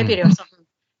or February or something,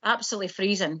 absolutely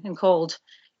freezing and cold.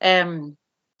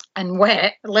 And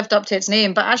wet, lived up to its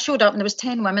name. But I showed up and there was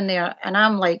 10 women there, and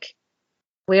I'm like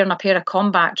wearing a pair of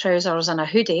combat trousers and a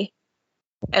hoodie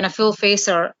and a full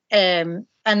facer. And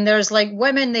there's like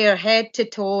women there head to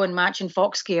toe in matching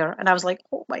Fox gear. And I was like,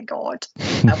 oh my God,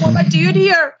 what am I doing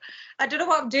here? I don't know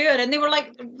what I'm doing. And they were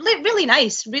like really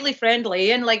nice, really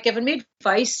friendly, and like giving me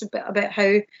advice about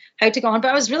how to go on.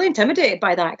 But I was really intimidated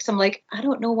by that because I'm like, I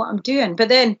don't know what I'm doing. But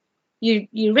then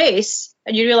you race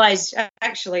and you realize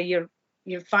actually you're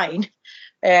fine.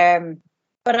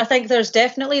 But I think there's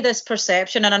definitely this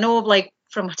perception, and I know like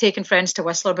from taking friends to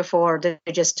Whistler before,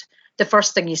 the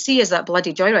first thing you see is that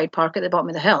bloody joyride park at the bottom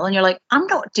of the hill, and you're like, I'm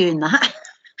not doing that.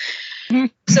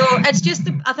 So it's just,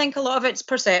 I think a lot of it's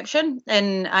perception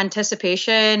and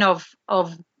anticipation of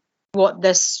what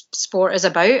this sport is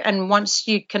about. And once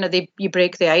you you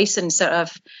break the ice and sort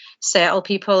of settle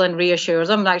people and reassure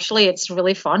them, actually it's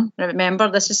really fun. Remember,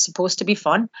 this is supposed to be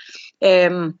fun.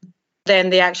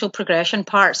 Then the actual progression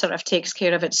part sort of takes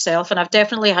care of itself. And I've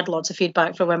definitely had lots of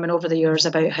feedback from women over the years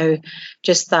about how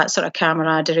just that sort of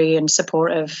camaraderie and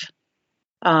supportive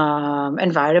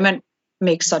environment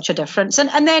makes such a difference.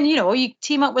 And then, you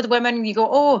team up with women, you go,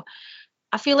 oh,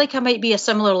 I feel like I might be a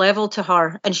similar level to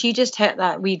her, and she just hit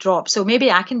that wee drop, so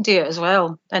maybe I can do it as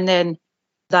well. And then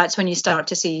that's when you start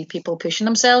to see people pushing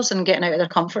themselves and getting out of their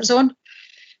comfort zone.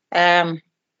 And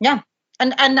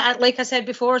like I said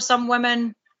before, some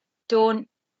women don't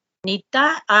need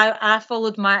that. I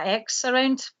followed my ex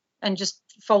around and just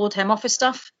followed him off his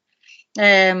stuff.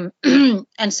 And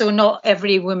so not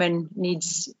every woman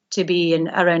needs to be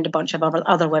around a bunch of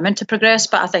other women to progress,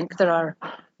 but I think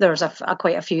there's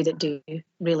quite a few that do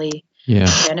really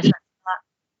benefit from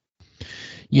that.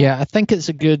 Yeah, I think it's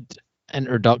a good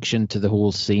introduction to the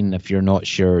whole scene if you're not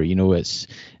sure. You know, it's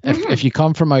if you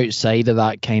come from outside of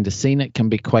that kind of scene, it can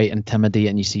be quite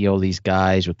intimidating. You see all these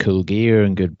guys with cool gear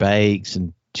and good bikes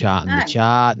and chatting the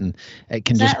chat, and it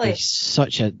can just be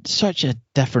such a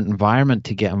different environment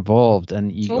to get involved, and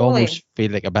you almost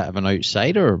feel like a bit of an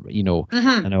outsider, you know,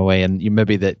 in a way, and you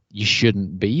maybe that you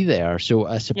shouldn't be there. So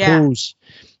I suppose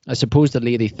the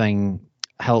lady thing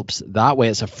helps that way.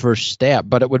 It's a first step,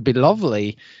 but it would be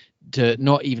lovely to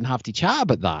not even have to chat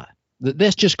about that.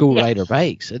 Let's just go ride our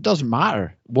bikes. It doesn't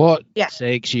matter what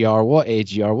sex you are, what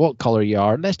age you are, what color you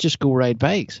are. Let's just go ride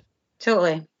bikes.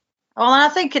 Totally. Well, and I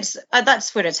think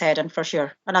that's where it's heading for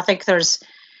sure. And I think there's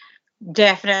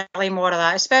definitely more of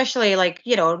that, especially like,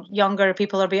 you know, younger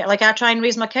people are being like, I try and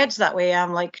raise my kids that way.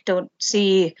 I'm like, don't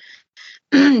see,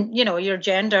 you know, your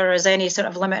gender as any sort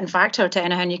of limiting factor to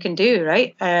anything you can do,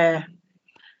 right?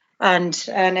 And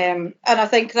I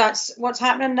think that's what's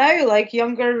happening now. Like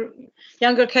younger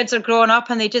kids are growing up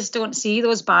and they just don't see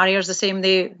those barriers the same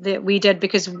that we did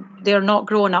because they're not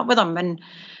growing up with them. And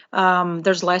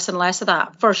there's less and less of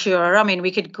that for sure. I mean,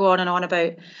 we could go on and on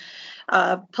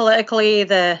about politically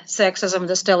the sexism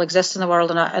that still exists in the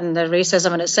world and the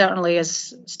racism, and it certainly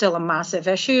is still a massive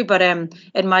issue. But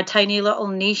in my tiny little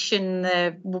niche in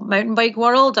the mountain bike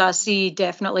world, I see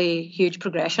definitely huge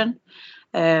progression.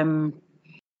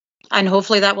 And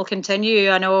hopefully that will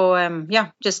continue. I know,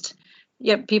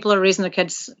 people are raising their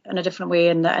kids in a different way,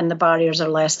 and the barriers are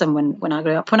less than when I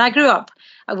grew up. When I grew up,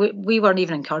 we weren't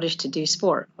even encouraged to do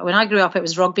sport. When I grew up, it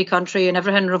was rugby country, and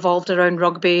everything revolved around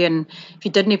rugby. And if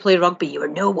you didn't play rugby, you were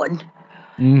no one.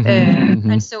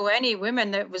 And so any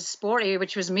woman that was sporty,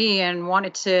 which was me, and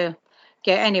wanted to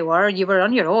get anywhere, you were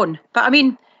on your own. But I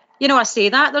mean, you know, I say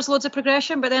that there's loads of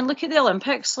progression, but then look at the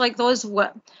Olympics, like those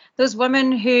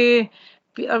women who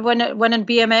are winning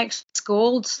BMX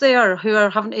golds there, who are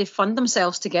having to fund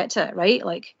themselves to get to it, right?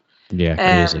 Like,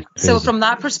 crazy. So from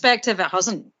that perspective, it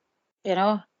hasn't, you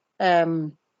know,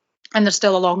 and there's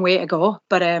still a long way to go.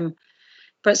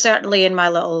 But certainly in my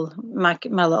little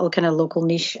kind of local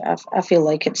niche, I feel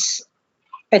like it's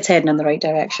heading in the right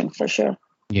direction for sure.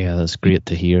 Yeah, that's great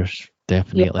to hear.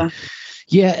 Definitely.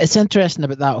 Yeah, it's interesting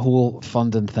about that whole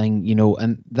funding thing, you know,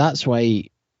 and that's why,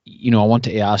 you know, I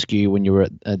wanted to ask you when you were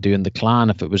doing the Clan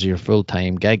if it was your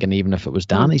full-time gig, and even if it was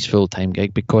Danny's full-time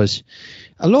gig, because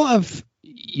a lot of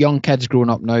young kids growing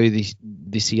up now,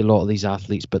 they see a lot of these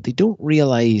athletes, but they don't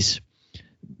realize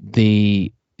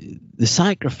the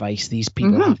sacrifice these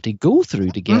people have to go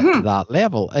through to get to that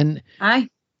level. And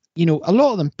you know, a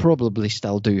lot of them probably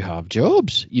still do have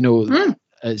jobs, you know.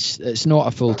 It's not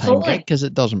a full-time gig because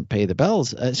it doesn't pay the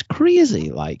bills. It's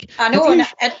crazy. Like, I know.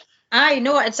 I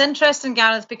know it's interesting,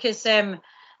 Gareth, because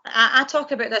I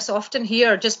talk about this often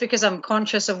here just because I'm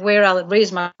conscious of where I'll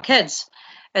raise my kids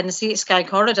in the Sea to Sky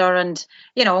corridor, and,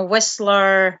 you know,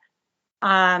 Whistler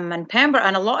and Pembroke,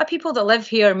 and a lot of people that live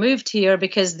here moved here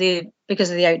because of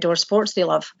the outdoor sports they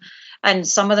love. And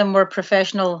some of them were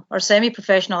professional or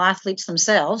semi-professional athletes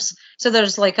themselves. So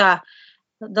there's like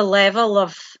the level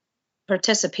of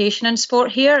participation in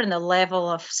sport here and the level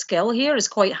of skill here is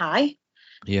quite high.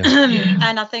 Yeah.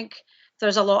 And I think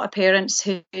there's a lot of parents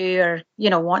who are, you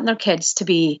know, wanting their kids to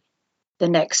be the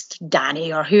next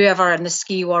Danny or whoever in the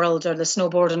ski world or the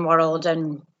snowboarding world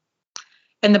and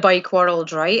in the bike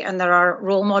world, right? And there are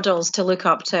role models to look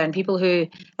up to and people who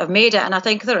have made it. And I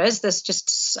think there is this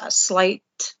just a slight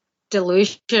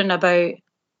delusion about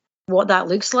what that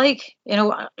looks like. You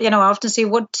know, I often say,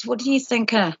 what do you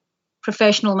think a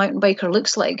professional mountain biker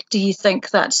looks like? Do you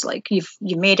think that's like you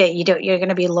made it, you're going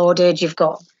to be lauded, you've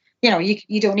got, you know,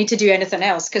 you don't need to do anything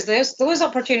else? Because those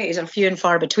opportunities are few and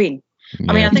far between.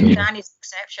 I mean, I think Danny's an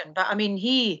exception, but I mean,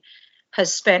 he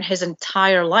has spent his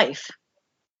entire life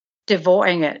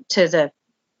devoting it to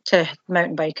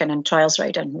mountain biking and trials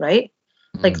riding, right?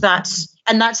 Like that's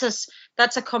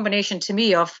a combination to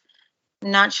me of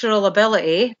natural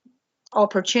ability,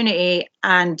 opportunity,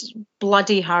 and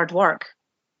bloody hard work,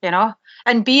 you know,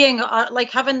 and being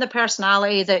like having the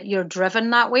personality that you're driven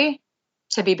that way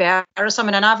to be better or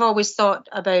something. And I've always thought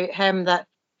about him that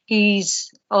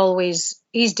he's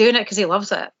doing it because he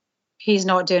loves it. He's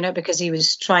not doing it because he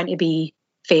was trying to be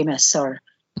famous or,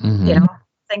 you know,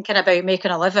 thinking about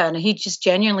making a living. He just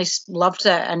genuinely loved it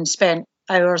and spent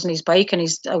hours on his bike, and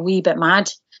he's a wee bit mad.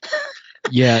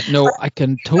 Yeah, no, I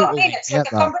can totally. You know what I mean? It's like a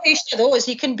combination of those.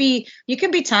 You can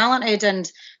be talented,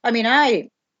 and I mean, I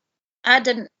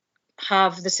didn't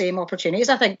have the same opportunities.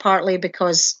 I think partly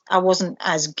because I wasn't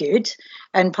as good,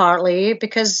 and partly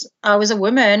because I was a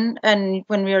woman. And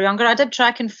when we were younger, I did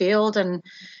track and field and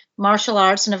martial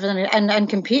arts and everything, and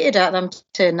competed at them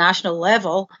to national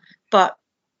level. But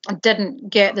didn't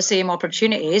get the same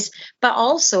opportunities. But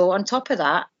also on top of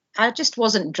that, I just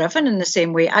wasn't driven in the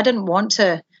same way. I didn't want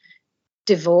to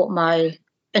devote my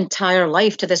entire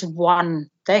life to this one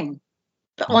thing,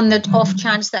 but on the off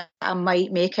chance that I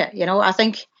might make it. I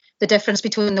think the difference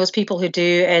between those people who do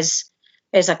is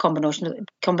a combination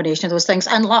of those things,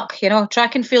 and luck.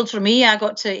 Track and field for me, I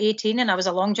got to 18 and I was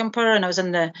a long jumper, and I was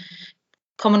in the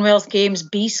Commonwealth Games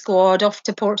B squad off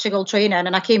to Portugal training,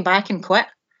 and I came back and quit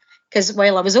because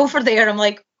while I was over there, I'm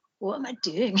like, what am I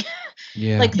doing?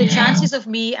 Yeah. Like the chances of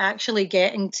me actually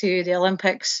getting to the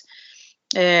Olympics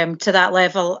to that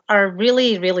level are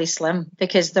really, really slim,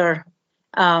 because there's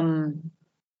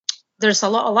a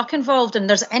lot of luck involved, and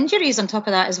there's injuries on top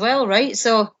of that as well, right?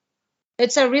 So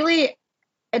it's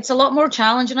a lot more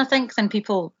challenging, I think, than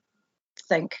people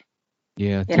think.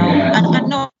 Yeah. And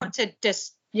not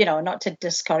to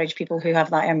discourage people who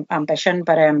have that ambition,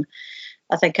 but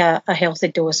I think a healthy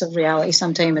dose of reality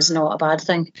sometimes is not a bad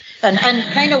thing, and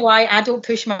kind of why I don't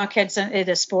push my kids into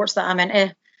the sports that I'm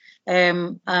into.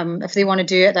 If they want to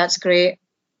do it, that's great.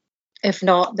 If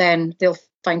not, then they'll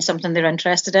find something they're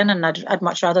interested in, and I'd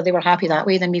much rather they were happy that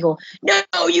way than me go,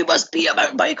 no, you must be a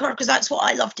mountain biker because that's what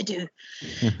I love to do.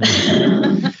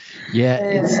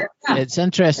 It's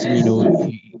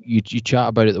interesting, you chat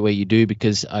about it the way you do,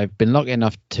 because I've been lucky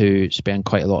enough to spend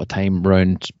quite a lot of time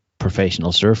around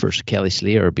professional surfers, Kelly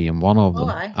Slater being one of them.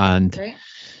 And great.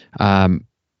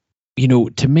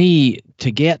 To me,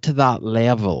 to get to that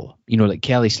level, like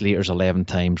Kelly Slater's 11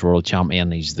 times world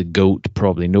champion, he's the GOAT.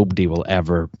 Probably nobody will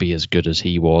ever be as good as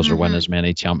he was or win as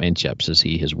many championships as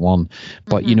he has won.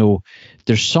 But,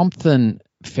 there's something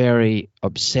very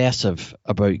obsessive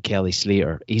about Kelly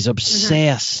Slater. He's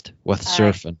obsessed with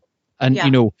surfing. And,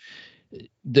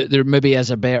 there maybe is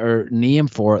a better name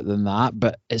for it than that,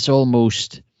 but it's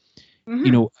almost,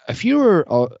 if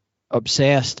you're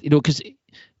obsessed, because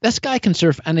this guy can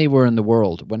surf anywhere in the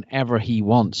world whenever he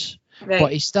wants,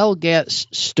 but he still gets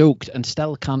stoked and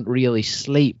still can't really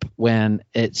sleep when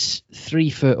it's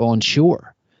 3 foot on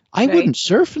shore. I wouldn't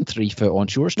surf in 3 foot on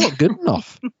shore. It's not good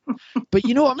enough. But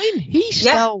you know what I mean? He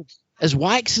still is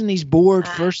waxing his board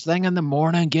first thing in the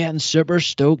morning, getting super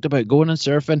stoked about going and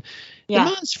surfing. The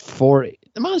man's 40.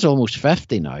 The man's almost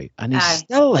 50 now, and he's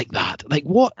still like that. Like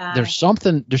what? There's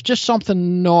just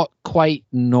something not quite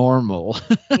normal.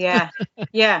 Yeah.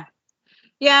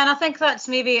 And I think that's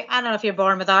maybe, I don't know if you're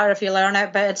born with that or if you learn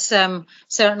it, but it's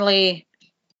certainly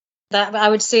that I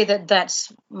would say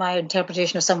that's my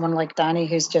interpretation of someone like Danny,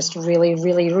 who's just really,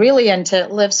 really, really into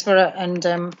it, lives for it, and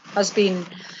has been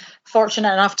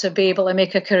fortunate enough to be able to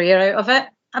make a career out of it.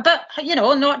 But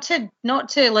not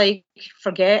to like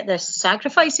forget the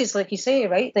sacrifices, like you say,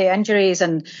 right? The injuries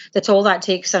and the toll that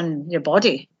takes on your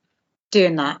body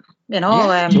doing that.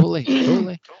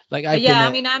 Totally. Like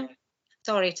I'm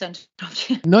sorry to interrupt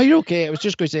you. No, you're okay. I was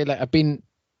just going to say, like, I've been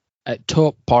at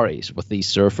top parties with these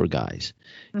surfer guys,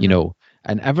 and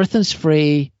everything's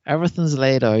free, everything's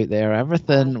laid out there,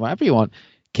 everything, whatever you want.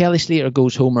 Kelly Slater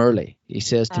goes home early. He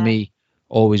says to me,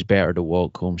 always better to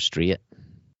walk home straight.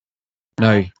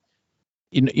 Now,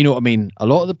 you know what I mean? A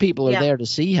lot of the people are there to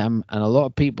see him, and a lot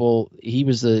of people, he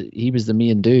was the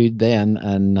main dude then,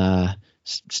 and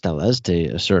still is to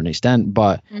a certain extent,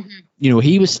 but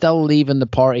he was still leaving the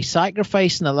party,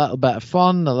 sacrificing a little bit of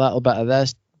fun, a little bit of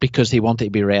this, because he wanted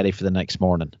to be ready for the next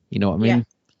morning. You know what I mean?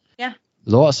 Yeah. A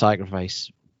lot of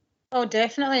sacrifice. Oh,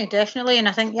 definitely. And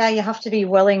I think, you have to be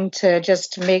willing to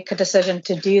just make a decision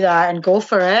to do that and go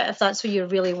for it if that's what you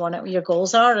really want it, what your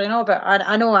goals are, But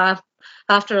I know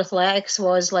after athletics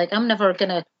was like, I'm never going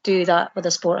to do that with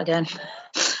a sport again.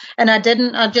 And I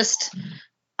didn't. I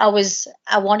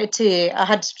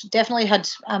had definitely had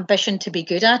ambition to be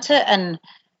good at it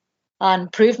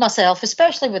and prove myself,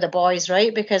 especially with the boys,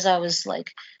 right? Because I was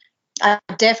like, I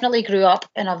definitely grew up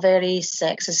in a very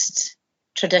sexist,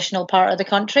 traditional part of the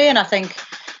country, and I think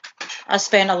I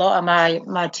spent a lot of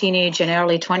my teenage and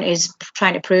early 20s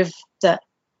trying to prove that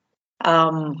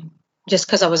just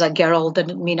because I was a girl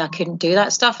didn't mean I couldn't do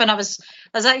that stuff. And I was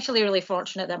actually really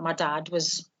fortunate that my dad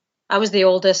I was the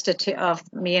oldest of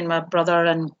me and my brother,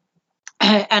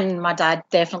 and my dad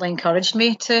definitely encouraged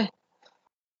me to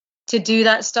do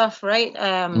that stuff, right?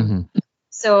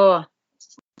 So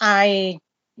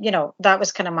that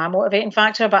was kind of my motivating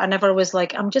factor, but I never was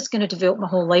like, I'm just going to devote my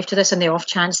whole life to this in the off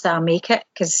chance that I make it,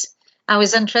 because I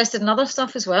was interested in other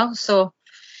stuff as well. So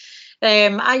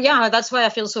that's why I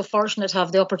feel so fortunate to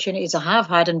have the opportunities I have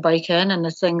had in biking and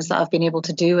the things that I've been able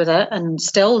to do with it, and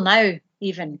still now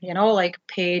even, like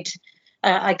paid.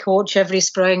 I coach every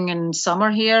spring and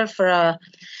summer here for a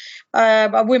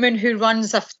a woman who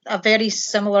runs a very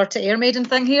similar to Air Maiden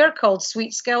thing here called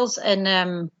Sweet Skills,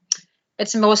 and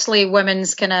it's mostly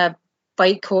women's kind of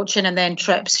bike coaching and then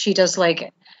trips. She does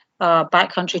like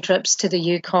backcountry trips to the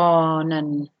Yukon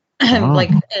and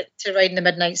like to ride in the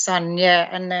midnight sun,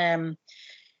 and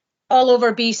all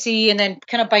over BC, and then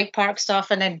kind of bike park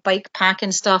stuff, and then bike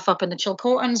packing stuff up in the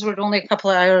Chilcotins. We're only a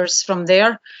couple of hours from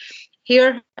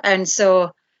here, and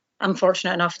so I'm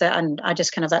fortunate enough that, and I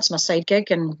just kind of, that's my side gig,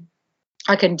 and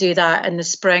I can do that in the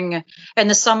spring. In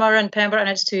the summer in Pemberton,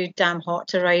 it's too damn hot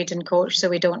to ride and coach, so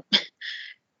we don't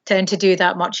tend to do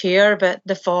that much here. But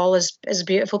the fall is a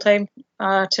beautiful time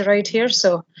to ride here.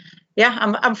 So yeah,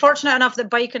 I'm fortunate enough that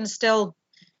biking still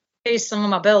pays some of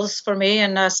my bills for me,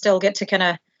 and I still get to kind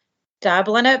of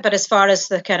dabble in it. But as far as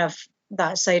the kind of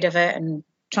that side of it and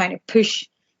trying to push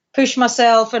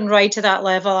myself and ride to that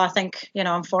level, I think,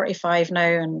 I'm 45 now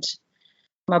and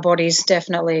my body's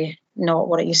definitely not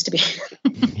what it used to be.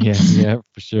 yeah,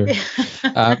 for sure.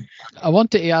 I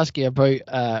wanted to ask you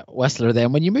about Whistler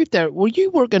then. When you moved there, were you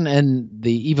working in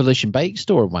the Evolution Bike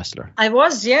store in Whistler? I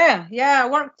was, yeah. I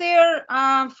worked there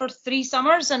for 3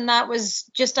 summers, and that was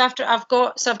just after I've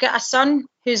got a son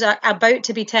who's about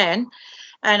to be 10,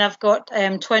 and I've got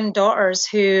twin daughters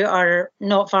who are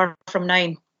not far from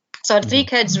 9. So I had 3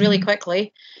 kids really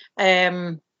quickly.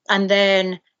 And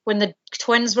then when the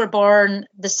twins were born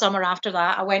the summer after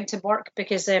that, I went to work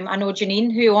because I know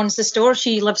Janine, who owns the store.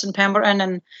 She lives in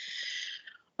Pemberton.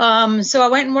 And so I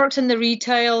went and worked in the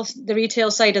retail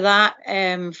side of that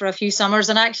for a few summers.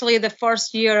 And actually the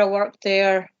first year I worked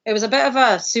there, it was a bit of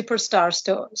a superstar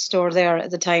store there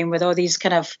at the time, with all these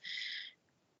kind of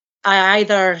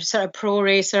either sort of pro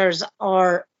racers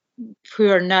or who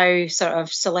are now sort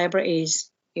of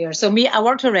celebrities here. So I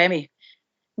worked with Remy.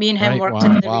 Me and him worked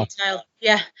in the retail.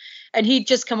 Yeah. And he'd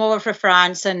just come over for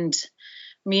France, and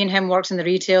me and him worked in the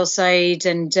retail side.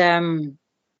 And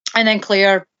then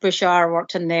Claire Bouchard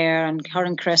worked in there, and her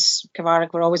and Chris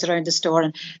Kavarik were always around the store.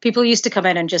 And people used to come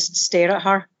in and just stare at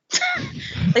her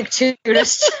like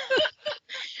tourists.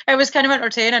 It was kind of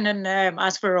entertaining, and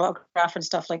ask for an autograph and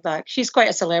stuff like that. She's quite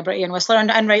a celebrity in Whistler,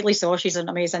 and rightly so. She's an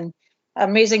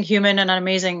amazing human and an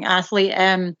amazing athlete.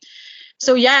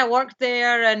 So yeah, I worked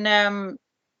there and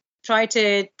tried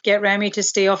to get Remy to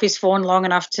stay off his phone long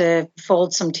enough to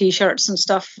fold some T-shirts and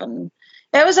stuff. And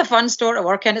it was a fun store to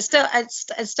work in. It's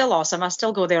still awesome. I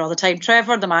still go there all the time.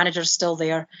 Trevor, the manager's still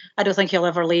there. I don't think he'll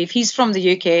ever leave. He's from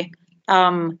the UK.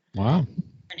 Wow.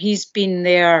 And he's been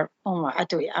there.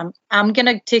 I'm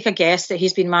gonna take a guess that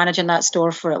he's been managing that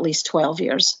store for at least 12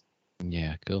 years.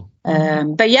 Yeah, cool.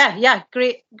 But yeah,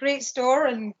 great store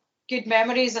and good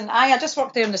memories. And I just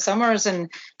worked there in the summers,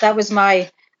 and that was my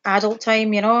adult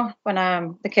time, when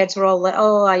the kids were all like,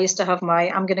 oh, I used to have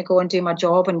I'm going to go and do my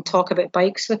job and talk about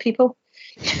bikes with people.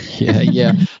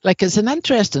 Yeah. Like, it's an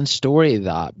interesting story,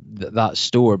 that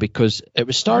store, because it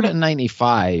was started in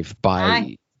 95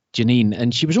 by Janine,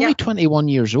 and she was only 21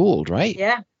 years old, right?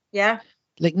 Yeah.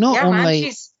 Like, not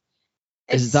only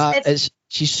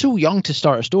she's so young to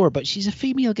start a store, but she's a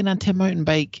female getting into mountain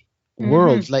bike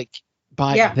world. Like,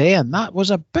 back then, that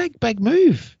was a big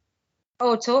move.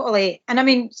 Oh, totally. And I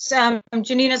mean,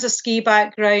 Janine has a ski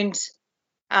background,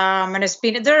 and there's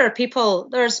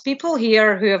people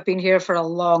here who have been here for a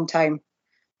long time.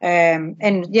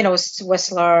 And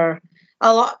Whistler,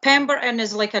 a lot. Pemberton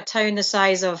is like a town the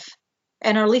size of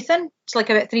Innerleithen. It's like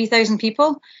about 3,000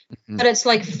 people, but it's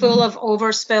like full of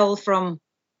overspill from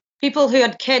people who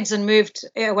had kids and moved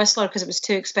out of Whistler because it was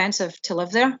too expensive to live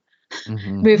there.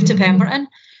 Moved to Pemberton.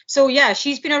 So yeah,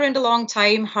 she's been around a long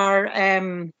time.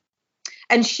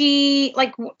 And she,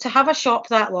 like, to have a shop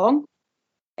that long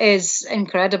is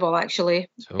incredible, actually,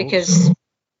 because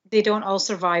they don't all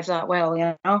survive that well,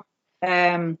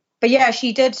 But yeah,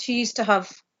 she used to have,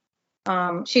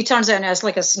 she turns it as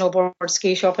like a snowboard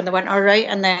ski shop in the winter, right?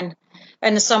 And then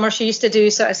in the summer, she used to do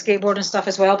sort of skateboard and stuff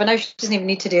as well. But now she doesn't even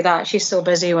need to do that. She's so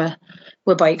busy with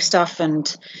bike stuff.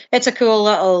 And it's a cool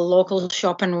little local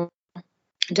shopping,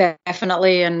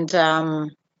 definitely. And,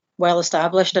 well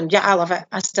established, and yeah, I love it.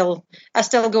 I still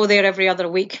go there every other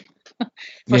week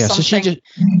for something. So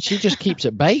she just keeps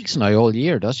it bikes now all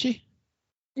year, does she?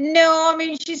 No, I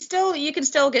mean, you can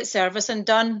still get servicing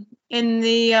done in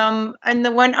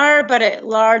the winter, but it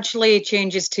largely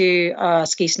changes to a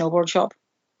ski snowboard shop.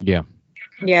 Yeah,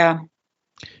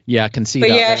 I can see but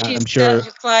that. Yeah, she's I'm sure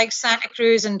like Santa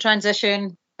Cruz and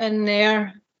Transition in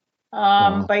there.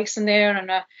 Bikes in there, and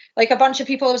like a bunch of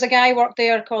people. There was a guy worked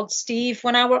there called Steve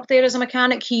when I worked there as a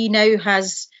mechanic. He now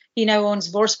owns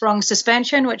Vorsprung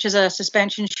Suspension, which is a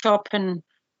suspension shop in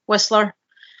Whistler.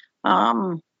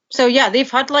 So yeah, they've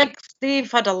had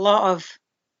a lot of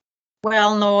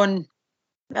well-known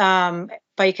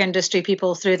bike industry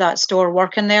people through that store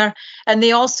working there, and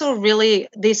they also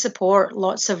they support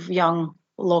lots of young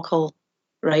local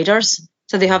riders.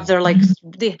 So they have their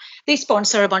they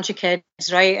sponsor a bunch of kids,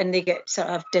 right, and they get sort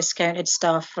of discounted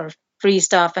stuff or free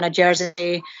stuff and a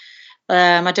jersey.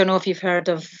 I don't know if you've heard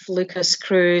of Lucas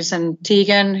Cruz and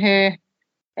Tegan, who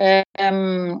they're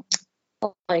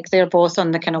both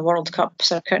on the kind of World Cup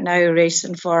circuit now,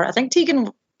 racing for, I think Tegan,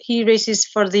 he races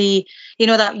for the,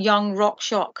 that young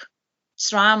RockShox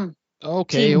SRAM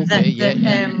team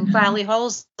that Valley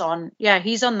Hall's on. Yeah,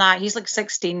 he's on that. He's like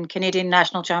 16, Canadian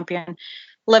national champion.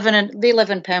 They live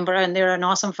in Pembroke, and they're an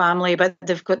awesome family, but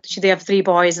they have 3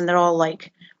 boys and they're all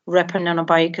like ripping on a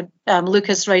bike.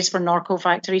 Lucas rides for Norco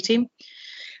Factory team,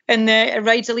 and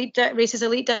races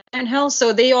elite downhill.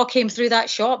 So they all came through that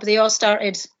shop. They all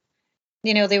started,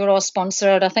 they were all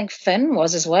sponsored. I think Finn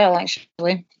was as well,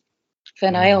 actually.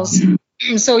 Finn Isles.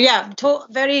 So yeah,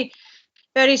 very,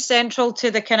 very central to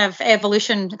the kind of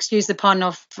evolution, excuse the pun,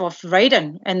 of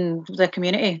riding in the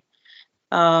community.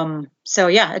 So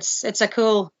yeah, it's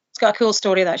got a cool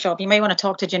story, that shop. You may want to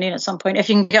talk to Janine at some point if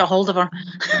you can get a hold of her.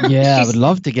 Yeah, I would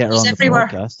love to get her on the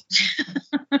podcast.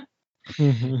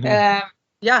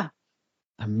 Yeah.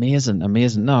 Amazing.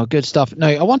 No, good stuff. Now,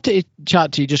 I want to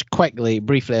chat to you just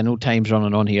briefly, I know time's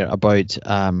running on here, about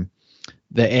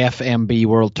the FMB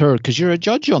World Tour, because you're a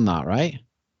judge on that, right?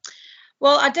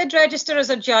 Well, I did register as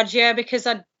a judge, yeah, because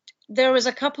there was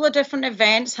a couple of different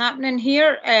events happening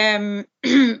here, and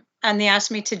they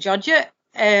asked me to judge it.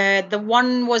 The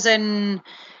one was down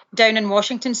in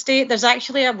Washington State. There's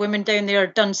actually a woman down there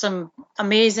done some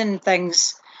amazing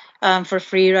things for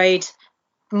free ride,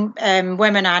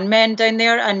 women and men down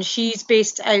there, and she's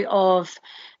based out of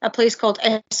a place called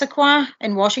Issaquah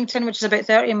in Washington, which is about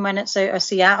 30 minutes out of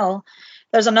Seattle.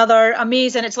 There's another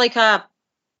amazing, it's like a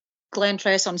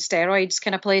Glentress on steroids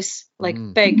kind of place, like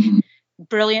big,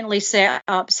 brilliantly set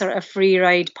up sort of free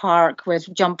ride park with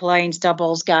jump lines,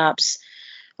 doubles, gaps,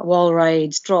 wall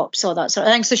rides, drops, all that sort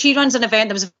of thing. So she runs an event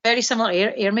that was very similar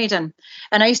to Air Maiden,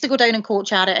 and I used to go down and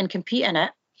coach at it and compete in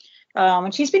it.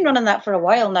 And she's been running that for a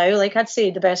while now, like I'd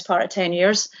say the best part of 10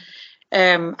 years.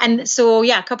 And so,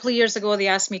 yeah, a couple of years ago, they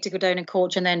asked me to go down and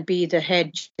coach and then be the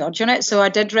head judge on it. So I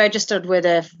did registered with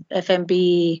a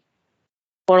FMB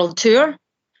World Tour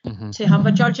to have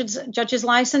a judge's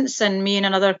license, and me and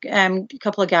another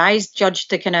couple of guys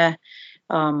judged the kind of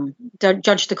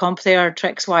judged the comp there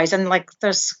tricks wise. And like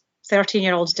there's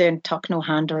 13-year-olds doing tuck no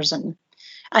handers and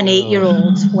an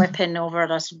 8-year-old whipping over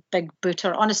this big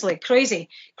booter. Honestly, crazy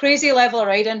level of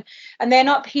riding. And then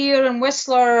up here in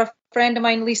Whistler, a friend of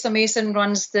mine, Lisa Mason,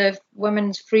 runs the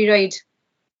women's free ride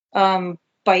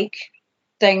bike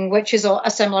thing, which is a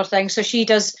similar thing. So she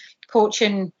does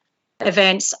coaching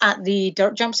events at the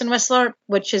dirt jumps in Whistler,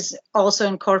 which is also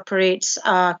incorporates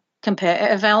a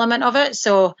competitive element of it.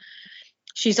 So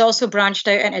she's also branched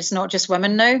out, and it's not just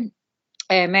women now.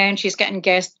 Men, she's getting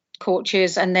guest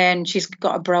coaches, and then she's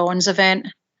got a bronze event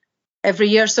every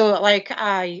year. So like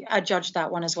I judged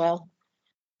that one as well.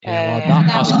 Yeah, well,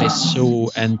 that must be so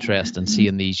interesting,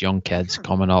 seeing these young kids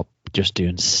coming up just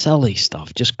doing silly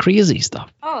stuff, just crazy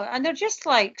stuff. Oh, and they're just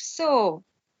like so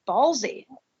ballsy,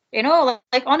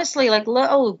 like honestly, like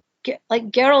little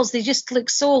like girls, they just look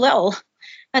so little,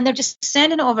 and they're just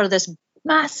sending over this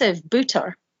massive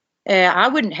booter. I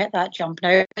wouldn't hit that jump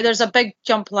now. There's a big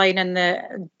jump line in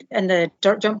the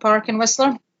dirt jump park in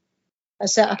Whistler.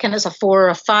 It's a 4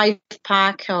 or 5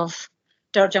 pack of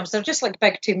dirt jumps. They're just like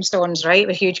big tombstones, right,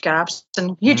 with huge gaps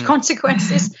and huge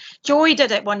consequences. Joey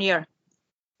did it one year,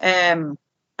 and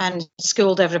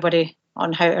schooled everybody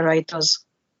on how to ride those.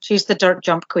 She's the dirt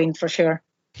jump queen for sure.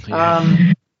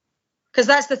 Because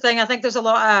that's the thing. I think there's a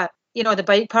lot of the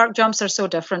bike park jumps are so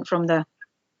different from the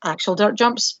actual dirt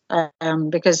jumps,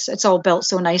 because it's all built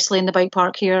so nicely in the bike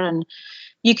park here, and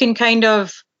you can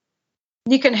hit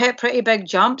pretty big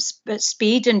jumps at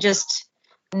speed and just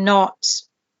not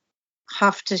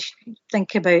have to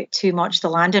think about too much the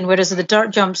landing, whereas the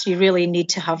dirt jumps you really need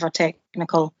to have a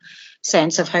technical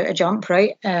sense of how to jump,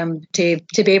 right, to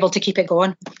be able to keep it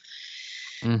going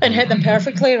and hit them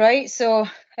perfectly, right? So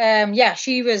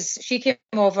she came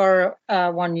over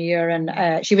one year,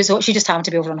 and she just happened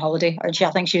to be over on holiday, or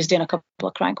I think she was doing a couple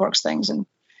of Crankworks things, and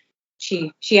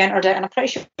she entered it, and I'm pretty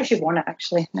sure she won it,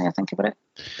 actually, now I think about it.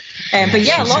 But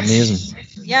yeah,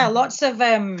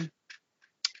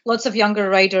 lots of younger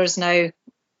riders now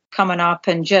coming up,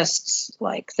 and just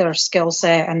like their skill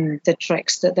set and the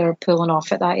tricks that they're pulling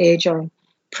off at that age are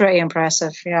pretty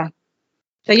impressive. Yeah.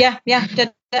 But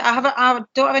I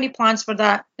don't have any plans for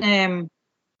that in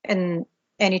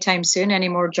anytime soon, any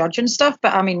more judging stuff.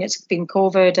 But I mean, it's been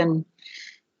COVID, and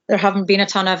there haven't been a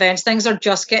ton of events. Things are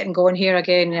just getting going here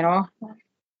again,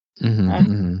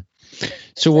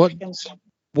 So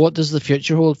what does the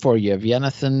future hold for you? Have you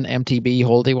anything MTB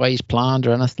holiday wise planned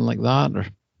or anything like that? Or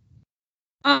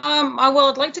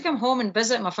I'd like to come home and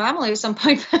visit my family at some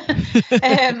point.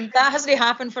 That hasn't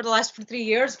happened for the last 3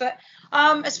 years. But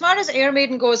as far as Air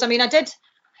Maiden goes, I mean, I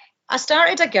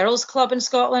started a girls' club in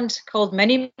Scotland called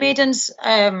Mini Maidens,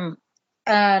 and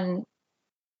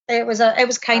it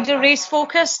was kind of race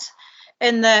focused,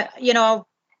 in that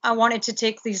I wanted to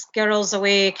take these girls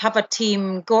away, have a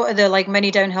team, go to the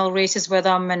mini downhill races with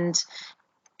them, and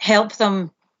help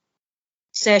them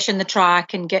session the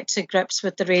track and get to grips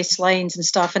with the race lines and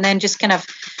stuff, and then just kind of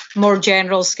more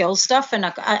general skill stuff. And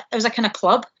it was a kind of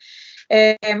club,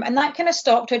 and that kind of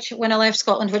stopped when I left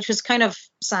Scotland, which was kind of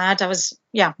sad.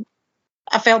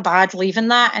 I felt bad leaving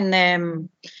that, and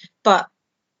but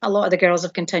a lot of the girls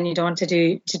have continued on to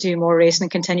do more racing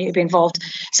and continue to be involved.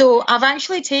 So I've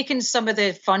actually taken some of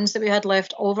the funds that we had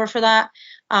left over for that,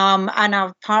 and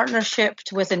I've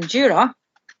partnershiped with Endura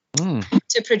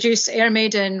to produce Air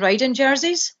Maiden riding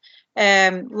jerseys.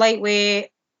 Lightweight,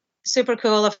 super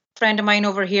cool. A friend of mine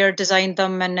over here designed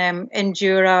them, and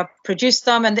Endura produced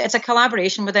them, and it's a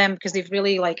collaboration with them because they've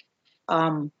really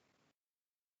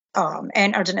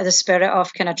entered into the spirit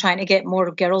of kind of trying to get more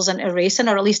girls into racing,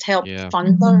 or at least help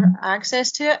fund their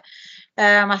access to it.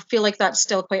 I feel like that's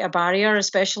still quite a barrier,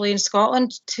 especially in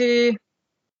Scotland, to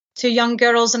young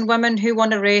girls and women who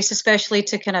want to race, especially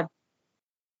to kind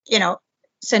of,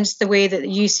 since the way that the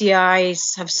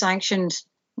UCIs have sanctioned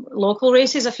local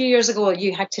races a few years ago,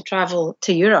 you had to travel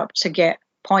to Europe to get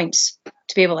points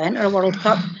to be able to enter a World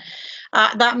Cup.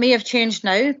 That may have changed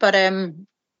now,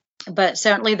 but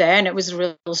certainly then it was a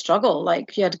real struggle.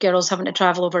 Like, you had girls having to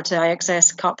travel over to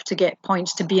IXS Cup to get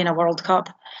points to be in a World Cup.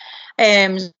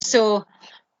 So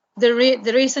the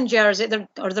racing jersey,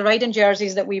 the riding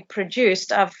jerseys that we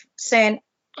produced, I've sent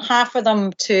half of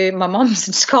them to my mum's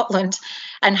in Scotland,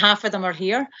 and half of them are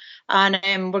here.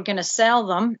 And we're going to sell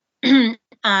them,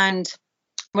 and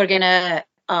we're going to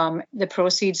the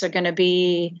proceeds are going to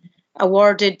be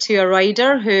awarded to a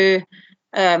rider who.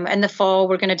 In the fall,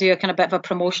 we're going to do a kind of bit of a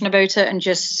promotion about it, and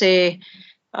just say,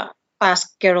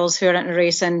 ask girls who are into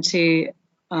racing to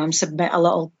submit a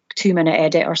little 2-minute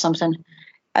edit or something,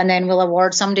 and then we'll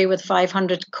award somebody with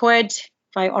 500 quid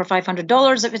or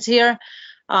 $500 if it's here,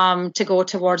 to go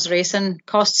towards racing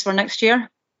costs for next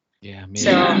year. Yeah,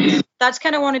 so that's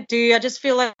kind of what I do. I just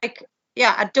feel like,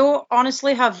 I don't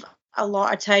honestly have a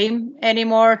lot of time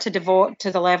anymore to devote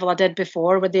to the level I did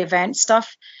before with the event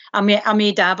stuff. I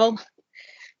may dabble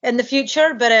in the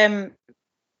future, but and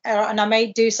I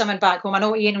might do something back home. I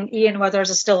know Ian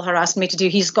Withers is still harassing me to do.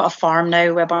 He's got a farm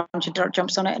now with a bunch of dirt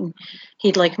jumps on it, and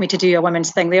he'd like me to do a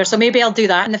women's thing there. So maybe I'll do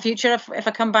that in the future if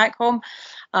I come back home.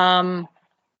 But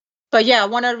I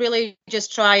want to really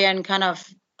just try and kind of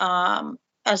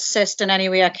assist in any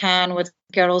way I can with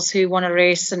girls who want to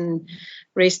race and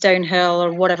race downhill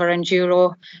or whatever,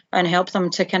 enduro, and help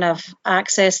them to kind of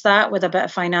access that with a bit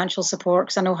of financial support,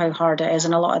 because I know how hard it is.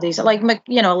 And a lot of these, like,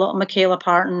 little Michaela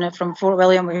Parton from Fort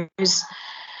William, who's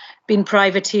been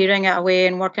privateering it away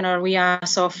and working her wee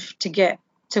ass off to get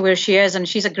to where she is, and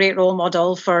she's a great role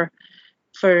model for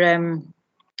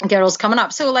girls coming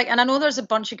up. So and I know there's a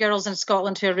bunch of girls in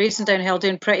Scotland who are racing downhill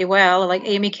doing pretty well, like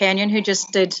Amy Kenyon, who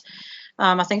just did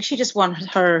I think she just won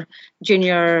her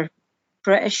junior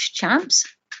British champs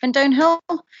in downhill,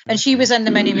 and she was in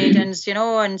the Mini Maidens,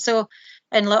 and so,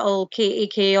 and little Katie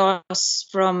Chaos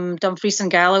from Dumfries and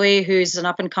Galloway, who's an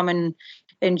up and coming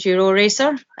enduro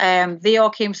racer, they all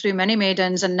came through Mini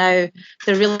Maidens, and now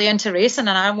they're really into racing,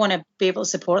 and I want to be able to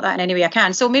support that in any way I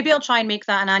can. So maybe I'll try and make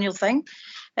that an annual thing,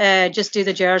 just do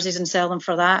the jerseys and sell them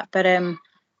for that. But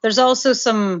there's also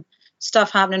some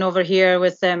stuff happening over here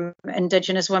with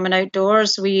Indigenous women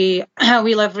outdoors. We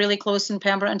live really close in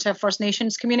Pemberton to a First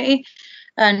Nations community,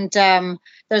 and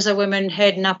there's a woman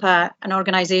heading up an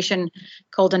organisation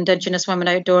called Indigenous Women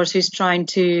Outdoors, who's trying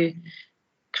to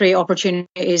create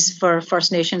opportunities for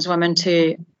First Nations women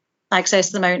to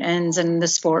access the mountains and the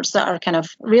sports that are kind of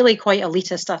really quite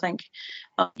elitist, I think.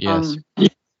 Yes.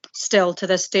 Still to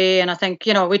this day. And I think,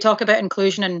 we talk about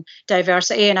inclusion and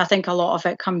diversity, and I think a lot of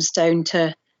it comes down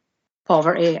to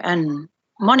poverty and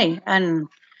money, and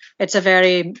it's a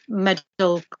very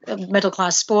middle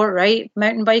class sport, right?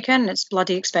 Mountain biking, it's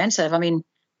bloody expensive. I mean,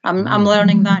 I'm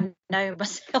learning that now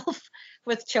myself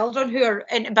with children who are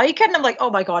in biking. I'm like, oh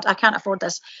my god, I can't afford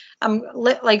this.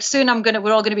 Soon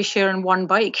we're all gonna be sharing one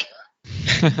bike.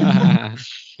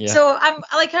 So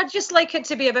I'd just like it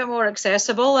to be a bit more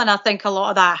accessible, and I think a lot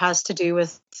of that has to do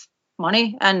with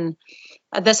money. And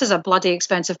this is a bloody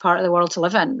expensive part of the world to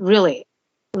live in. Really,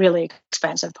 really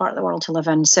expensive part of the world to live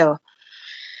in. So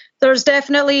there's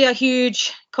definitely a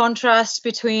huge contrast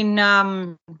between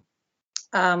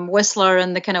Whistler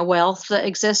and the kind of wealth that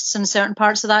exists in certain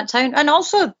parts of that town, and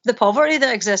also the poverty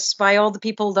that exists by all the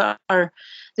people that are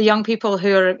the young people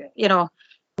who are, you know,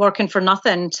 working for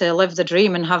nothing to live the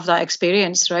dream and have that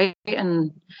experience, right?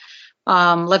 And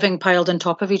living piled on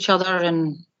top of each other,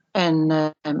 and in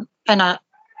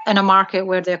a market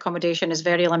where the accommodation is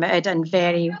very limited and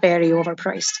very, very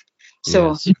overpriced.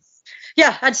 So,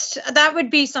 Yes. yeah, that would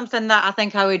be something that I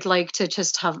think I would like to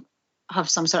just have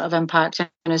some sort of impact,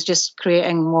 and is just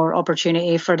creating more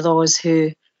opportunity for those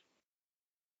who,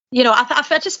 you know,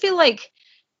 I just feel like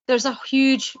there's a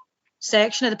huge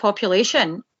section of the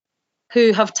population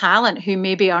who have talent who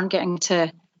maybe aren't getting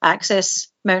to access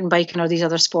mountain biking or these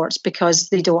other sports because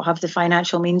they don't have the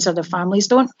financial means, or their families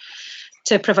don't,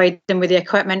 to provide them with the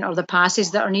equipment or the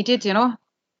passes that are needed, you know.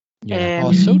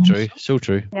 Yeah. So true. So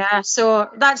true. Yeah, so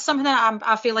that's something that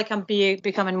I feel like I'm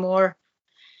becoming more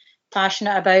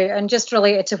passionate about, and just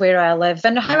related to where I live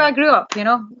and how I grew up. You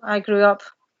know, I grew up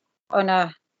in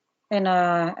a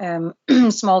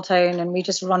small town, and we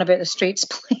just run about the streets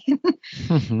playing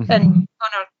and on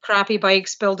our crappy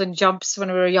bikes, building jumps when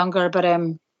we were younger. But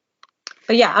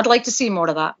yeah, I'd like to see more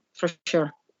of that for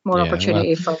sure. More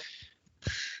opportunity for.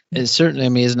 It's certainly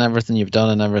amazing everything you've done,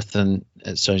 and everything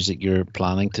it sounds like you're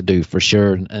planning to do for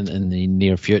sure in the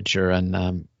near future.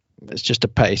 And it's just a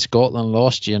pity Scotland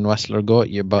lost you and Whistler got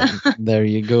you, but there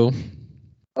you go.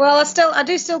 Well, I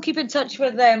do still keep in touch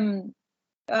with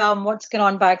what's going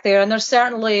on back there, and there's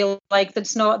certainly, like,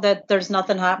 it's not that there's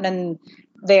nothing happening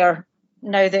there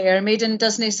now that Air Maiden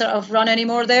doesn't sort of run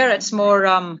anymore there. It's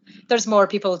more there's more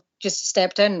people just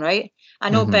stepped in, right? I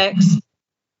know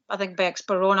I think Bex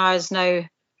Barona is now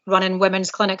running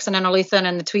women's clinics in Innerleithen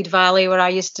and the Tweed Valley, where I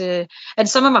used to, and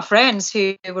some of my friends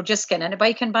who were just getting into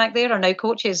biking back there are now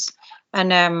coaches.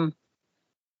 And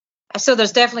so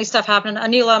there's definitely stuff happening.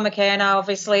 Anila McKenna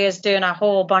obviously is doing a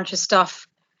whole bunch of stuff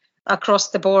across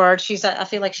the board. I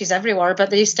feel like she's everywhere,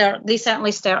 but they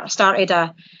certainly started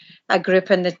a group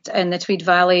in the Tweed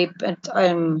Valley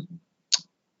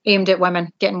aimed at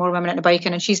women, getting more women into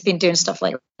biking, and she's been doing stuff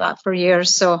like that for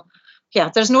years. So yeah,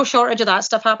 there's no shortage of that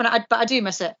stuff happening. But I do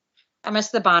miss it. I miss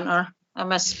the banter. I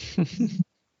miss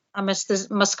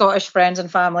my Scottish friends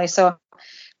and family. So it'd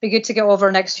be good to get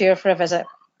over next year for a visit.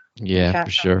 Yeah,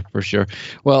 for sure.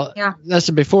 Well,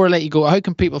 listen, before I let you go, how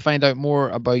can people find out more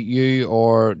about you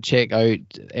or check out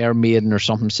Air Maiden or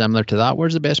something similar to that?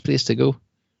 Where's the best place to go?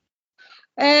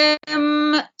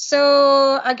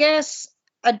 So I guess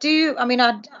I'm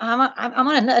on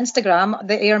Instagram.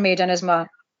 The Air Maiden is my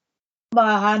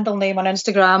handle name on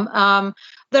Instagram.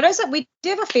 We do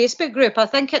have a Facebook group. I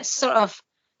think it's sort of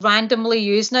randomly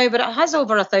used now, but it has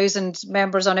over 1,000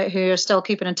 members on it who are still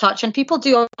keeping in touch. And people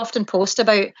do often post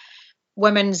about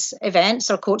women's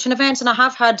events or coaching events. And I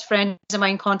have had friends of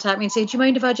mine contact me and say, do you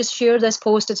mind if I just share this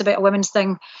post? It's about a women's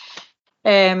thing,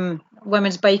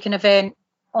 women's biking event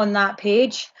on that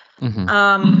page.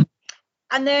 And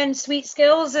then Sweet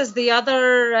Skills is the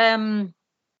other,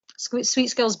 Sweet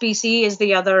Skills BC is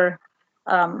the other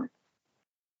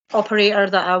operator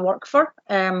that I work for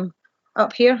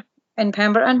up here in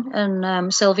Pemberton,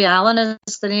 and Sylvia Allen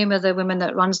is the name of the woman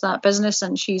that runs that business.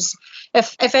 And she's,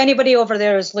 if anybody over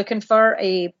there is looking for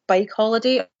a bike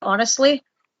holiday, honestly,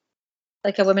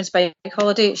 like a women's bike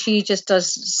holiday, she just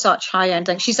does such high-end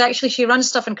things. She runs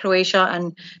stuff in Croatia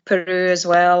and Peru as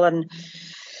well, and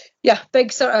yeah,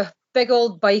 big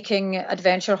old biking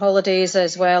adventure holidays,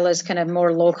 as well as kind of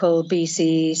more local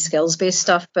BC skills-based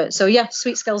stuff. But so yeah,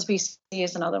 Sweet Skills BC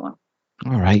is another one.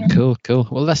 All right, cool.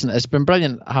 Well, listen, it's been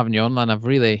brilliant having you on, and I've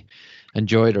really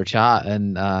enjoyed our chat.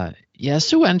 And yeah, it's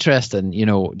so interesting,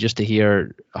 just to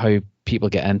hear how people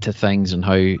get into things and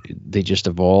how they just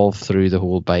evolve through the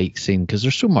whole bike scene, because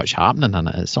there's so much happening in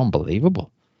it. It's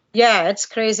unbelievable. Yeah, it's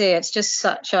crazy. It's just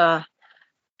such a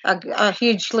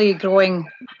hugely growing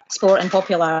sport in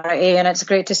popularity, and it's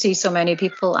great to see so many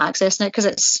people accessing it, because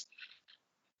it's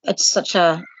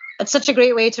such a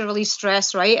great way to release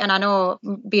stress, right? And I know,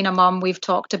 being a mum, we've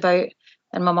talked about,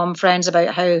 and my mum friends,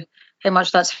 about how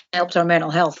much that's helped our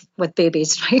mental health with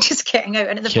babies, right? Just getting out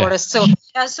into the forest. So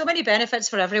there's so many benefits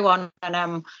for everyone,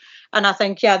 and I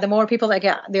think the more people that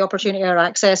get the opportunity or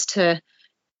access to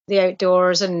the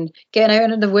outdoors and getting out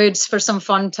into the woods for some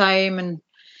fun time and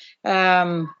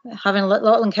having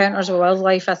little encounters with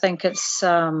wildlife, I think it's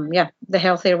the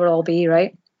healthier we'll all be,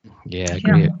 right? Yeah,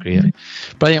 great.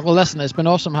 Brilliant. Well, listen, it's been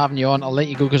awesome having you on. I'll let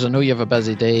you go because I know you have a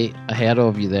busy day ahead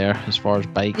of you there as far as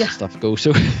bikes and stuff go.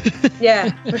 So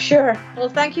yeah, for sure. Well,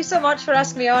 thank you so much for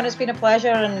asking me on. It's been a pleasure,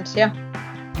 and yeah.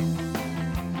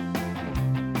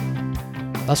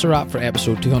 That's a wrap for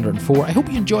episode 204. I hope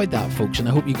you enjoyed that, folks, and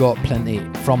I hope you got plenty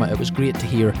from it. It was great to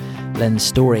hear Lynn's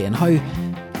story and how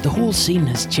the whole scene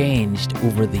has changed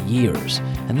over the years.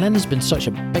 And Lynn has been such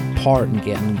a big part in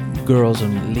getting girls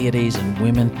and ladies and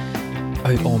women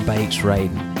out on bikes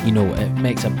riding. You know, it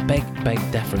makes a big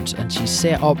difference, and she's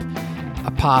set up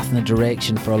a path and a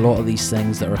direction for a lot of these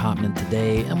things that are happening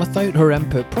today, and without her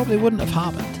input probably wouldn't have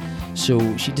happened.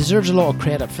 So she deserves a lot of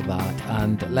credit for that.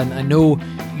 And Lynn, I know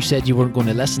you said you weren't going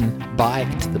to listen back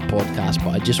to the podcast,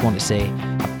 but I just want to say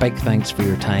a big thanks for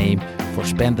your time, for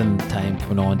spending time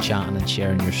coming on, chatting and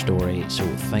sharing your story. So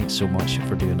thanks so much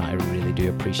for doing that. I really do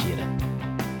appreciate it.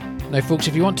 Now, folks,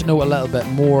 if you want to know a little bit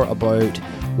more about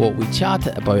what we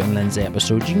chatted about in Lynn's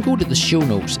episode, you can go to the show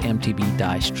notes,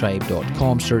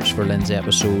 mtb-tribe.com, search for Lynn's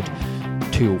episode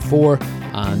 204,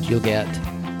 and you'll get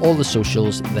all the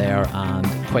socials there and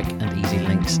quick and easy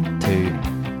links to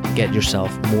get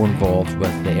yourself more involved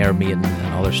with the Air Maiden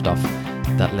and other stuff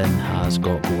that Lynn has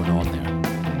got going on there.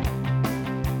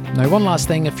 Now, one last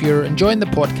thing, if you're enjoying the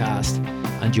podcast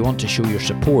and you want to show your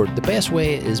support, the best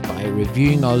way is by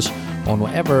reviewing us on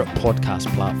whatever podcast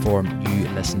platform you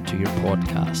listen to your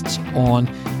podcasts on.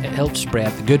 It helps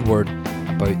spread the good word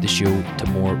about the show to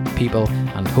more people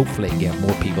and hopefully get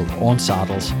more people on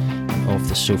saddles and off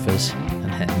the sofas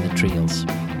and hitting the trails.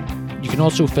 You can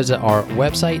also visit our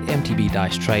website,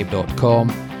 mtb-tribe.com,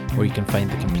 where you can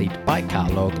find the complete back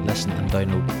catalogue, listen and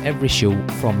download every show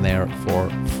from there for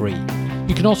free.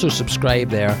 You can also subscribe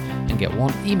there and get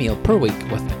one email per week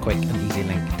with a quick and easy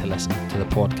link to listen to the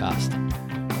podcast.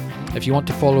 If you want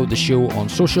to follow the show on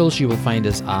socials, you will find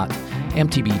us at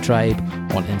MTB Tribe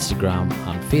on Instagram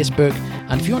and Facebook.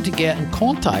 And if you want to get in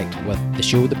contact with the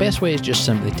show, the best way is just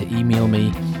simply to email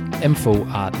me,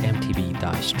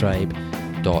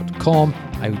 info@mtb-tribe.com.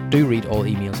 I do read all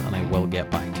emails and I will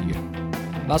get back to you.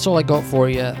 That's all I got for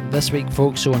you this week,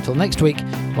 folks. So until next week,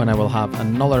 when I will have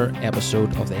another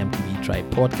episode of the MTB Tribe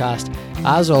podcast,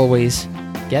 as always,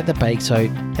 get the bikes out,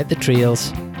 hit the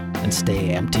trails, and stay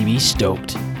MTB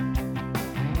stoked.